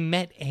like, I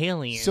met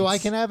aliens. So I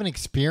can have an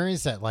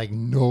experience that like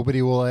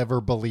nobody will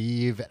ever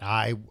believe.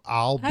 I'd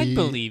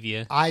believe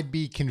you. I'd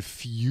be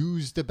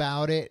confused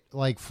about it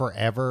like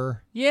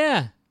forever.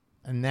 Yeah.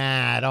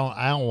 Nah,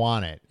 I don't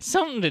want it.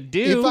 Something to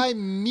do. If I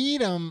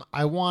meet them,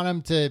 I want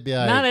them to be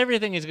like... Not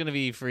everything is going to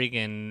be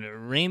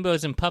freaking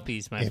rainbows and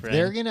puppies, my friend. If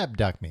they're going to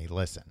abduct me,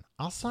 listen,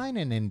 I'll sign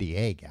an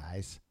NDA,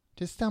 guys.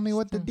 Just tell me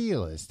what the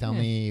deal is. Tell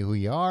me who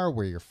you are,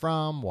 where you're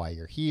from, why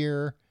you're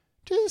here.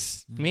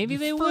 Just maybe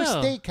they first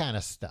will. date kind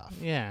of stuff.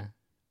 Yeah.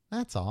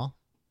 That's all.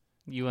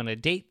 You want to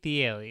date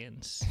the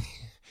aliens.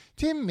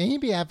 Tim,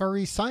 maybe I've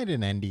already signed an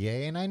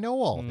NDA and I know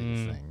all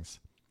these things.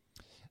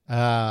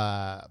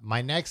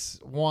 My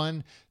next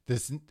one,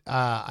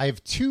 I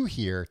have two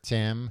here,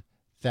 Tim,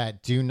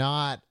 that do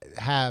not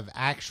have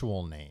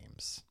actual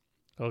names.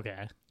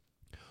 Okay.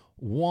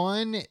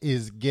 One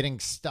is getting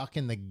stuck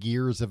in the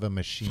gears of a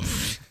machine.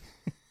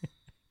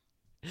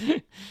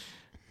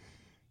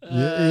 You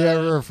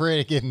ever afraid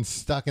of getting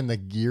stuck in the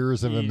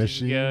gears of a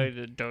machine? Yeah.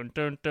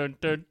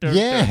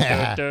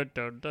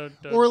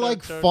 Or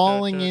like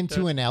falling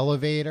into an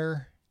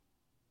elevator.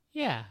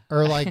 Yeah.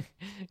 Or like...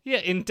 yeah,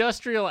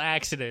 industrial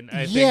accident,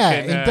 I think.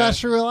 Yeah,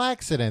 industrial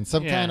accident.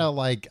 Some kind of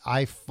like,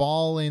 I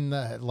fall in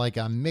the like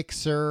a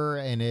mixer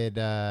and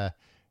it,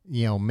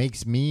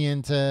 makes me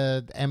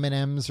into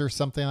M&Ms or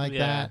something like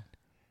that.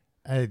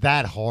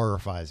 That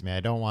horrifies me.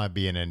 I don't want to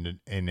be in an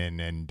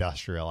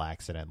industrial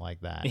accident like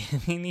that.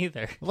 Me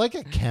neither. Like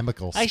a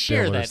chemical spill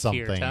share or that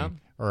something, fear, Tom.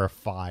 or a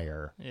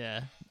fire.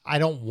 Yeah. I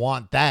don't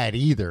want that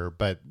either,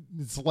 but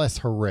it's less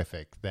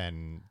horrific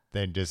than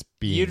just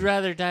being. You'd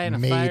rather die in a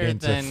made fire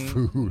into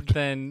food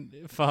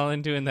than fall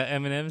into the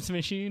M&M's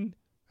machine?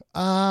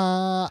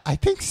 I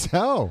think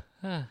so.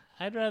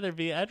 I'd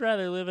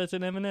rather live as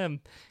an M&M,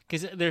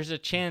 because there's a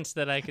chance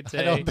that I could say...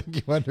 I don't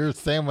think you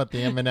understand what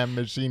the M&M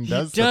machine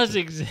does. It does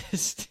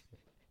exist.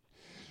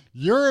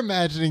 You're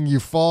imagining you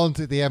fall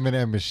into the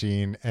M&M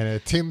machine and a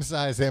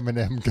Tim-size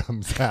M&M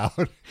comes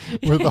out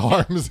with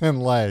arms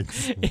and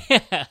legs.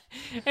 Yeah.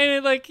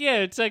 And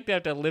it's like they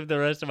have to live the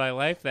rest of my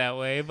life that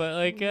way. But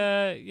I'd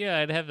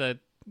have the,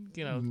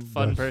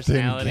 fun the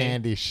personality. Thin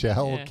candy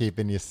shell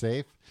keeping you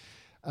safe.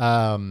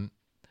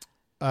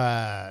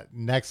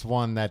 Next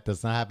one that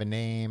does not have a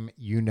name.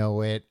 You know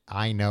it.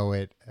 I know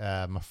it.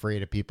 I'm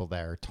afraid of people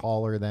that are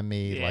taller than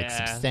me, like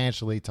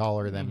substantially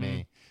taller than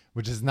me.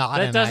 which is not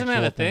that an doesn't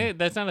actual have a thing. thing.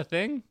 That's not a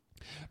thing.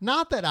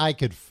 Not that I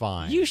could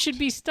find. You should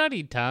be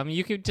studied, Tom.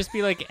 You could just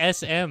be like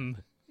SM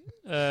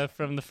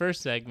from the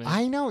first segment.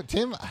 I know,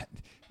 Tim.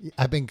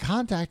 I've been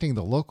contacting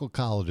the local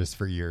colleges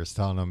for years,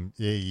 telling them,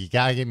 you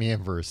got to get me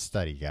in for a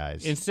study,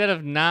 guys. Instead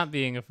of not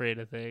being afraid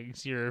of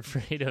things, you're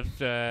afraid of,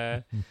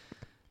 I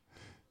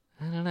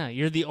don't know.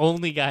 You're the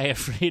only guy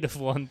afraid of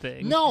one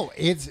thing. No,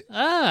 it's...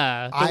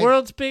 the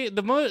world's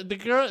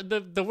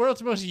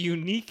most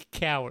unique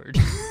coward.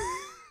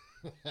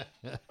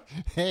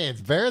 Hey,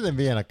 it's better than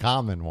being a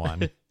common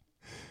one.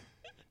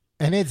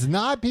 And it's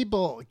not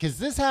people, because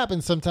this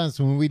happens sometimes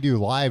when we do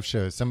live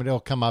shows. Somebody will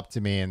come up to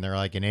me and they're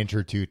like an inch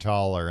or two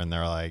taller and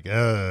they're like,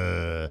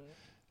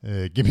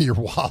 give me your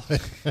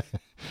wallet.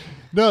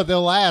 No,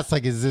 they'll ask,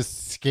 like, does this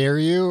scare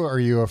you? Are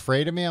you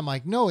afraid of me? I'm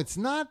like, no, it's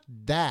not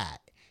that.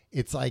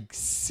 It's like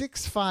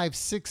 6'5",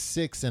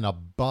 6'6" and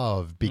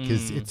above,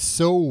 because it's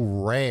so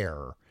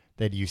rare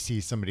that you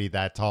see somebody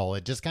that tall.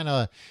 It just kind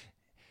of,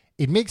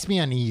 it makes me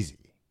uneasy.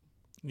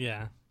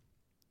 Yeah.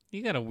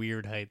 You got a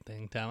weird height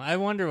thing, Tom. I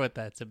wonder what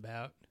that's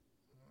about.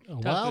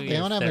 Well, they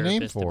don't have a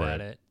name for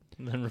it.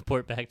 And then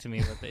report back to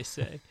me what they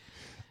say.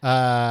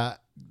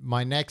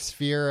 My next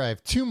fear, I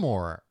have two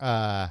more.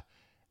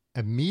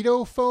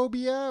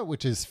 Emetophobia,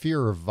 which is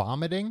fear of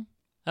vomiting.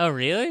 Oh,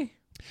 really?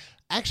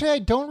 Actually, I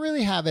don't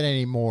really have it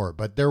anymore,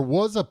 but there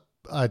was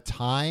a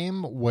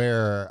time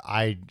where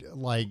I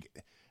like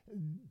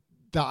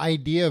the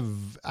idea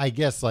of, I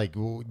guess, like,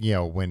 you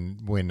know,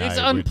 when it's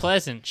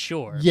unpleasant,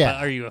 sure. Yeah.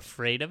 But are you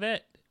afraid of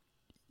it?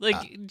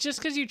 Like, just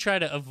because you try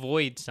to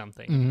avoid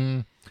something, mm-hmm.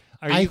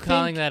 Are you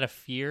calling that a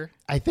fear?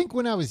 I think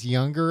when I was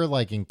younger,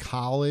 like in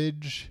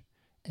college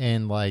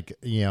and like,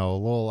 you know, a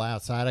little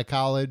outside of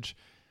college,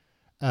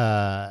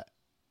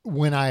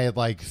 when I had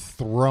like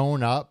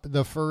thrown up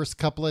the first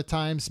couple of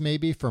times,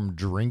 maybe from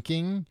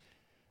drinking,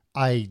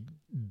 it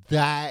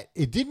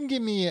didn't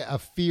give me a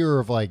fear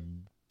of like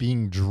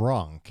being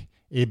drunk,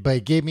 but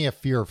it gave me a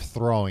fear of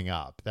throwing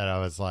up, that I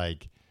was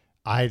like,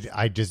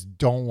 I just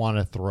don't want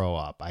to throw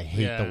up. I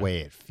hate the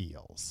way it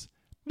feels.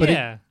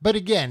 But but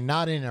again,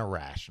 not an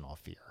irrational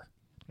fear.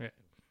 Right.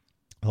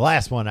 The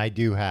last one I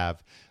do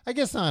have, I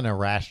guess not an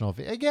irrational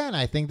fear. Again,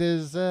 I think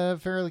this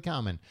is fairly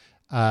common.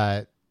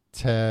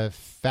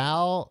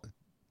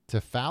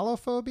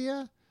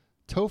 Tephalophobia?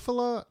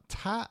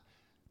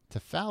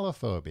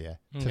 Tephalophobia.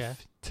 Okay.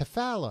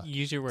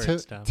 Use your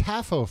words, Tom.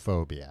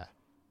 Taphophobia.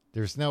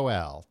 There's no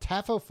L.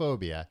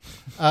 Taphophobia.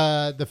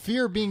 The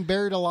fear of being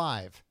buried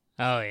alive.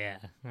 Oh, yeah.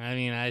 I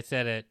mean, I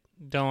said it.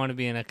 Don't want to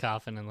be in a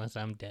coffin unless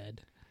I'm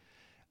dead.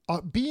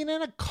 Being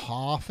in a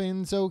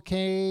coffin's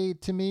okay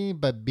to me,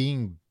 but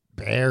being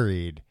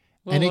buried.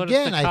 Well, and what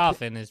again, if the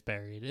coffin is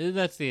buried?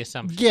 That's the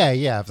assumption.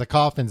 Yeah. If the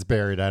coffin's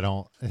buried,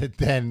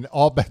 then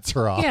all bets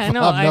are off. Yeah,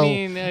 no,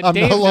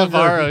 Dave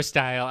Navarro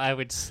style, I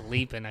would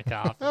sleep in a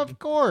coffin. Of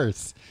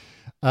course.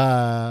 You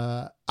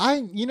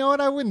know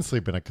what? I wouldn't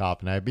sleep in a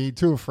coffin. I'd be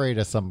too afraid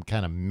of some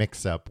kind of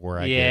mix-up where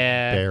I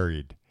get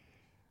buried.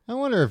 I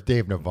wonder if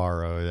Dave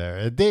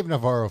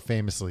Navarro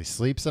famously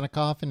sleeps in a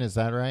coffin. Is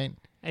that right?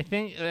 I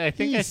think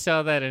I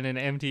saw that in an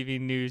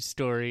MTV News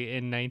story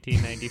in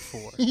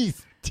 1994.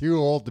 He's too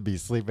old to be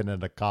sleeping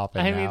in a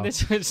coffin. I mean,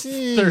 this was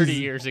 30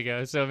 years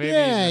ago, so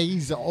maybe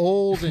he's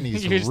old and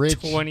he's rich.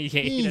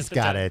 28. He's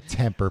got a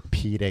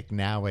Tempur-Pedic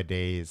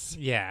nowadays.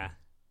 Yeah.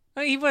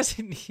 He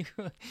wasn't.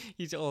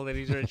 He's old and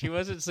he's rich. He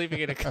wasn't sleeping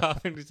in a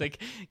coffin. He's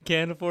like,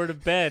 can't afford a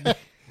bed.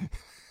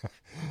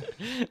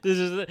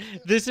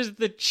 This is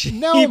the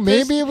cheapest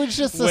maybe it was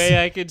just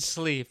way I could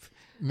sleep.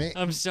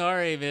 I'm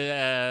sorry,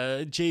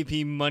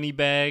 JP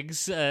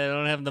Moneybags. I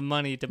don't have the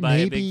money to buy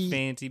a big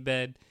fancy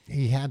bed.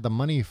 He had the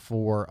money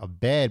for a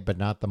bed, but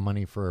not the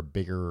money for a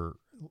bigger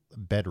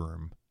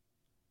bedroom.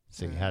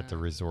 So he had to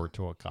resort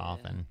to a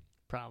coffin. Yeah,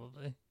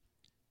 probably.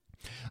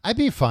 I'd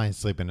be fine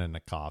sleeping in a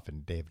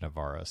coffin, Dave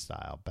Navarro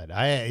style. But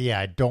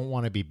I don't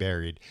want to be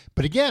buried.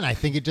 But again, I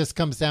think it just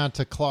comes down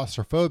to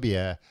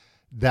claustrophobia,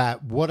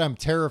 that what I'm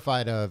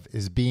terrified of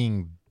is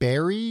being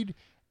buried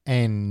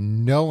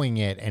and knowing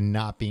it and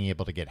not being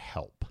able to get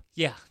help.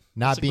 Yeah.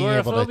 Not being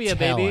able to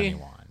tell baby.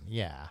 anyone.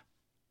 Yeah.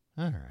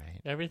 All right.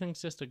 Everything's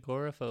just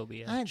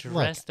agoraphobia.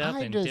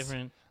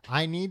 Different.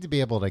 I need to be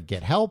able to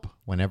get help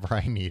whenever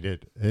I need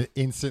it,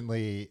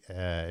 instantly,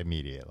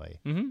 immediately.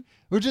 Mm-hmm.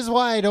 Which is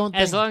why I don't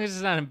think... As long as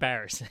it's not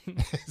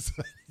embarrassing.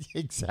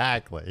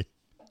 Exactly.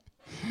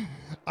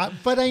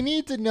 But I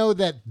need to know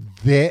that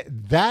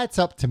that's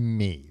up to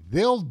me.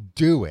 They'll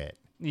do it.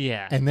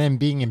 Yeah. And then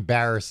being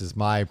embarrassed is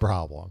my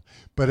problem.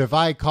 But if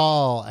I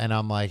call and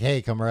I'm like,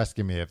 hey, come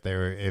rescue me,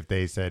 if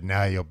they said,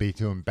 no, you'll be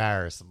too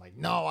embarrassed, I'm like,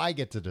 no, I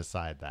get to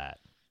decide that.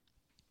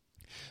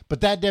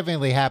 But that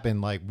definitely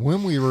happened like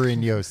when we were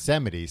in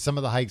Yosemite, some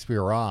of the hikes we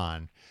were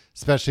on,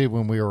 especially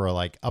when we were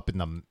like up in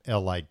the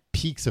like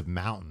peaks of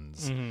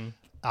mountains. Mm-hmm.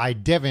 I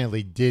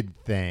definitely did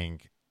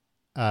think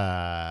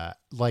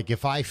like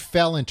if I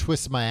fell and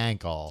twisted my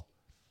ankle,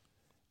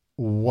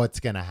 what's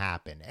going to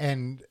happen?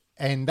 And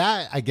And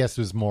that, I guess,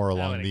 was more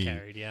along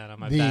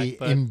the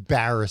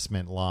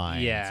embarrassment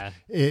lines. Yeah.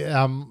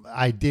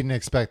 I didn't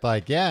expect I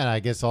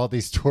guess all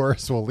these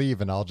tourists will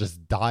leave and I'll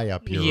just die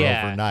up here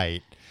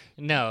overnight.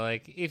 No,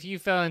 if you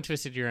fell and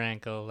twisted your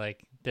ankle,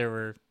 there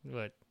were,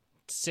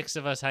 6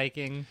 of us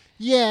hiking?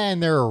 Yeah,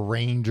 and there are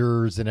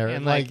rangers and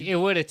everything. And, it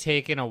would have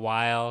taken a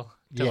while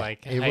to,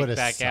 hike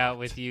back out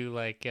with you,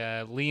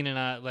 leaning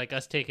on,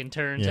 us taking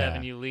turns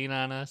having you lean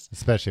on us.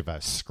 Especially if I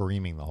was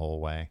screaming the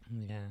whole way.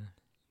 Yeah.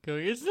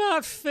 Going, it's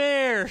not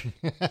fair.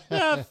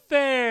 Not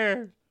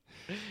fair.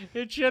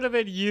 It should have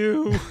been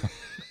you.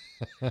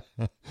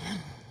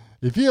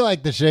 If you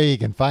like the show, you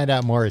can find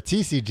out more at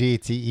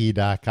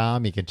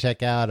tcgte.com. You can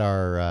check out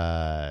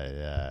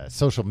our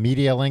social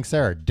media links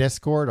there, our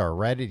Discord, our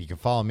Reddit. You can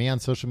follow me on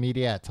social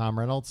media at Tom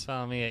Reynolds.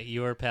 Follow me at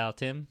your pal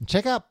Tim. And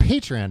check out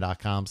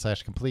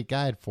patreon.com/complete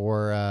guide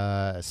for,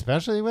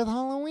 especially with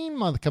Halloween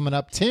month coming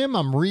up. Tim,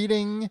 I'm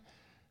reading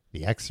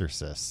The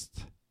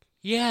Exorcist.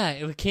 Yeah,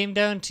 it came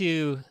down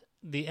to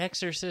The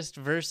Exorcist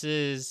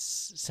versus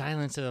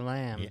Silence of the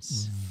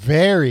Lambs.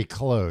 Very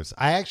close.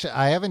 I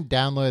haven't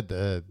downloaded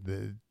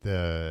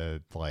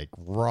the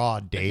raw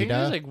data.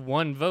 I think there's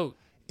one vote.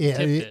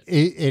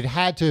 It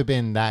had to have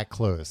been that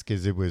close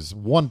because it was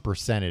 1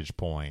 percentage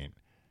point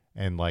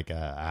and I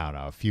don't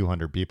know, a few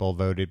hundred people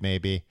voted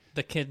maybe.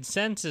 The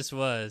consensus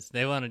was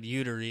they wanted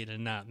you to read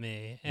and not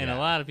me. And a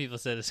lot of people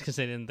said it's because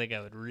they didn't think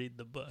I would read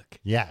the book.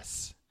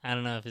 Yes. I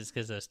don't know if it's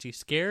because I was too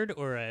scared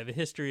or I have a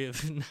history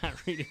of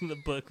not reading the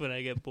book when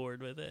I get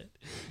bored with it.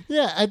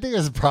 Yeah, I think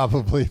it's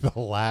probably the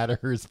latter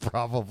is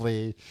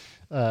probably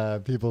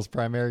people's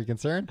primary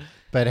concern.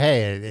 But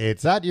hey,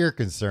 it's not your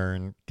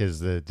concern because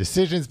the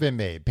decision's been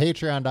made.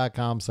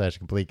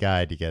 Patreon.com/complete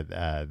guide. You get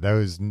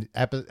those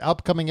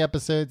upcoming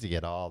episodes. You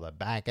get all the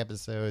back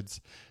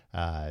episodes.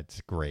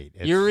 It's great.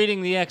 You're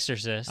reading The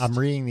Exorcist. I'm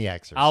reading The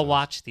Exorcist. I'll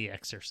watch The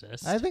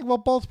Exorcist. I think we'll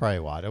both probably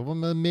watch it. We'll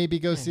maybe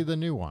go see the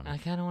new one. I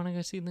kind of want to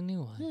go see the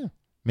new one. Yeah.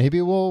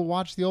 Maybe we'll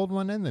watch the old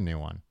one and the new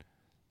one.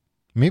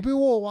 Maybe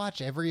we'll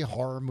watch every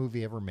horror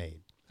movie ever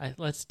made.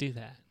 Let's do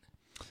that.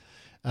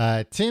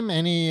 Tim,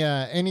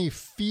 any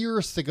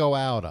fears to go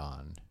out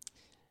on?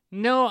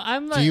 No,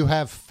 I'm like... Do you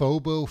have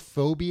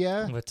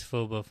phobophobia? What's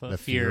phobophobia? The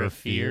fear of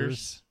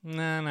fears?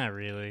 No, not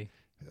really.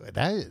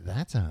 That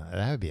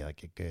would be a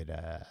good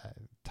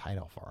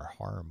title for a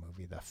horror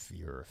movie, The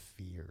Fear of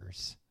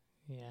Fears.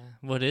 Yeah.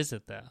 What is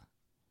it though?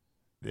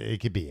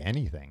 It could be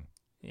anything.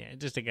 Yeah,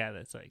 just a guy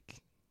that's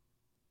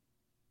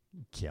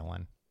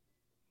killing.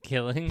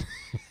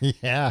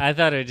 Yeah. I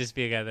thought it would just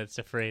be a guy that's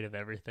afraid of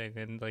everything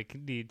and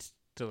needs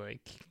to I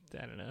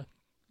don't know.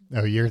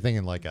 Oh, you're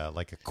thinking like a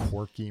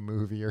quirky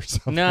movie or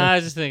something? No, I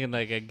was just thinking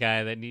a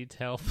guy that needs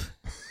help.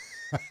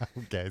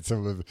 Okay,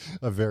 so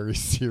a very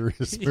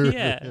serious movie.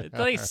 Yeah,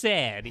 it's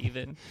sad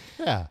even.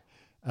 Yeah.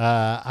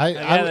 A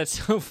guy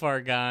that's so far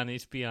gone,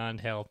 he's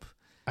beyond help.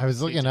 I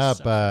was looking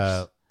up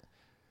a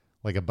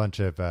bunch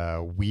of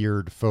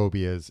weird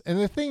phobias. And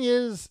the thing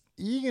is,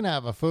 you can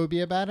have a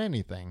phobia about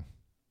anything.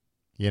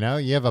 You know,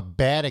 you have a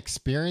bad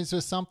experience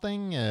with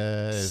something.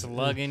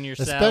 Slug in your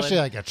salad. Especially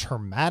a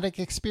traumatic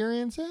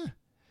experience.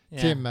 Yeah.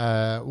 Tim,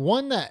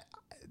 one that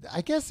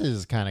I guess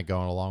is kind of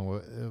going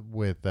along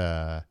with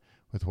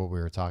what we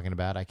were talking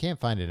about. I can't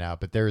find it now,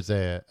 but there's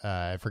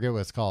I forget what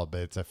it's called,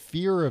 but it's a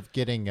fear of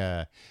getting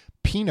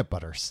peanut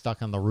butter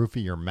stuck on the roof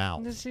of your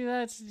mouth. See,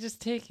 that's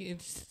just taking...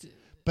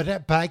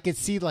 But I could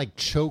see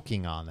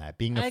choking on that,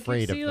 being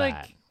afraid of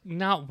that.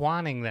 Not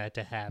wanting that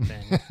to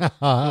happen.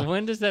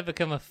 When does that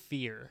become a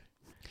fear?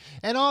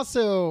 And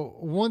also,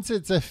 once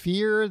it's a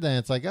fear, then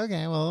it's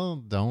okay, well,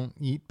 don't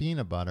eat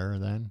peanut butter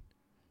then.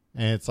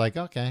 And it's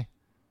okay,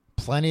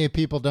 plenty of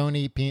people don't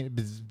eat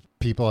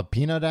people have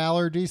peanut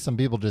allergies. Some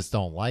people just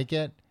don't like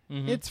it.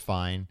 Mm-hmm. It's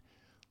fine.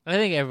 I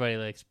think everybody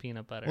likes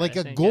peanut butter.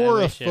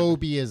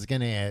 Agoraphobia is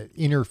going to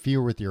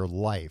interfere with your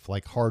life,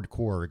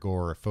 hardcore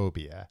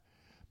agoraphobia.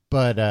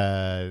 But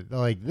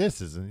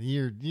this isn't.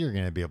 You're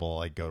going to be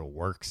able to go to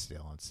work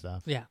still and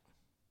stuff. Yeah.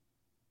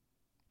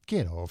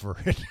 Get over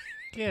it.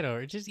 Get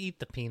over it. Just eat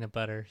the peanut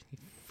butter, you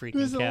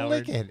freaking coward.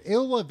 Lick it.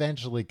 It'll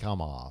eventually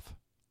come off.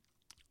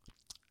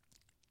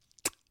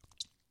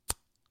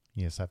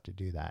 You just have to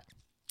do that.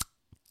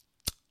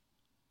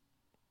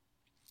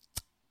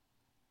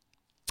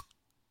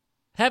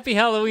 Happy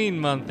Halloween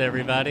month,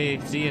 everybody.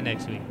 See you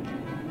next week.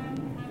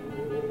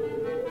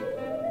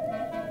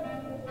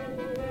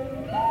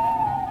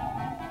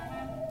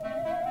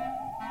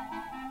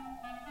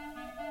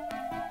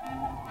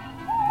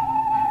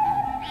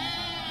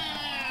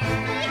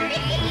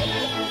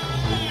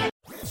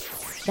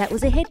 That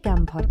was a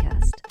HeadGum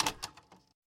podcast.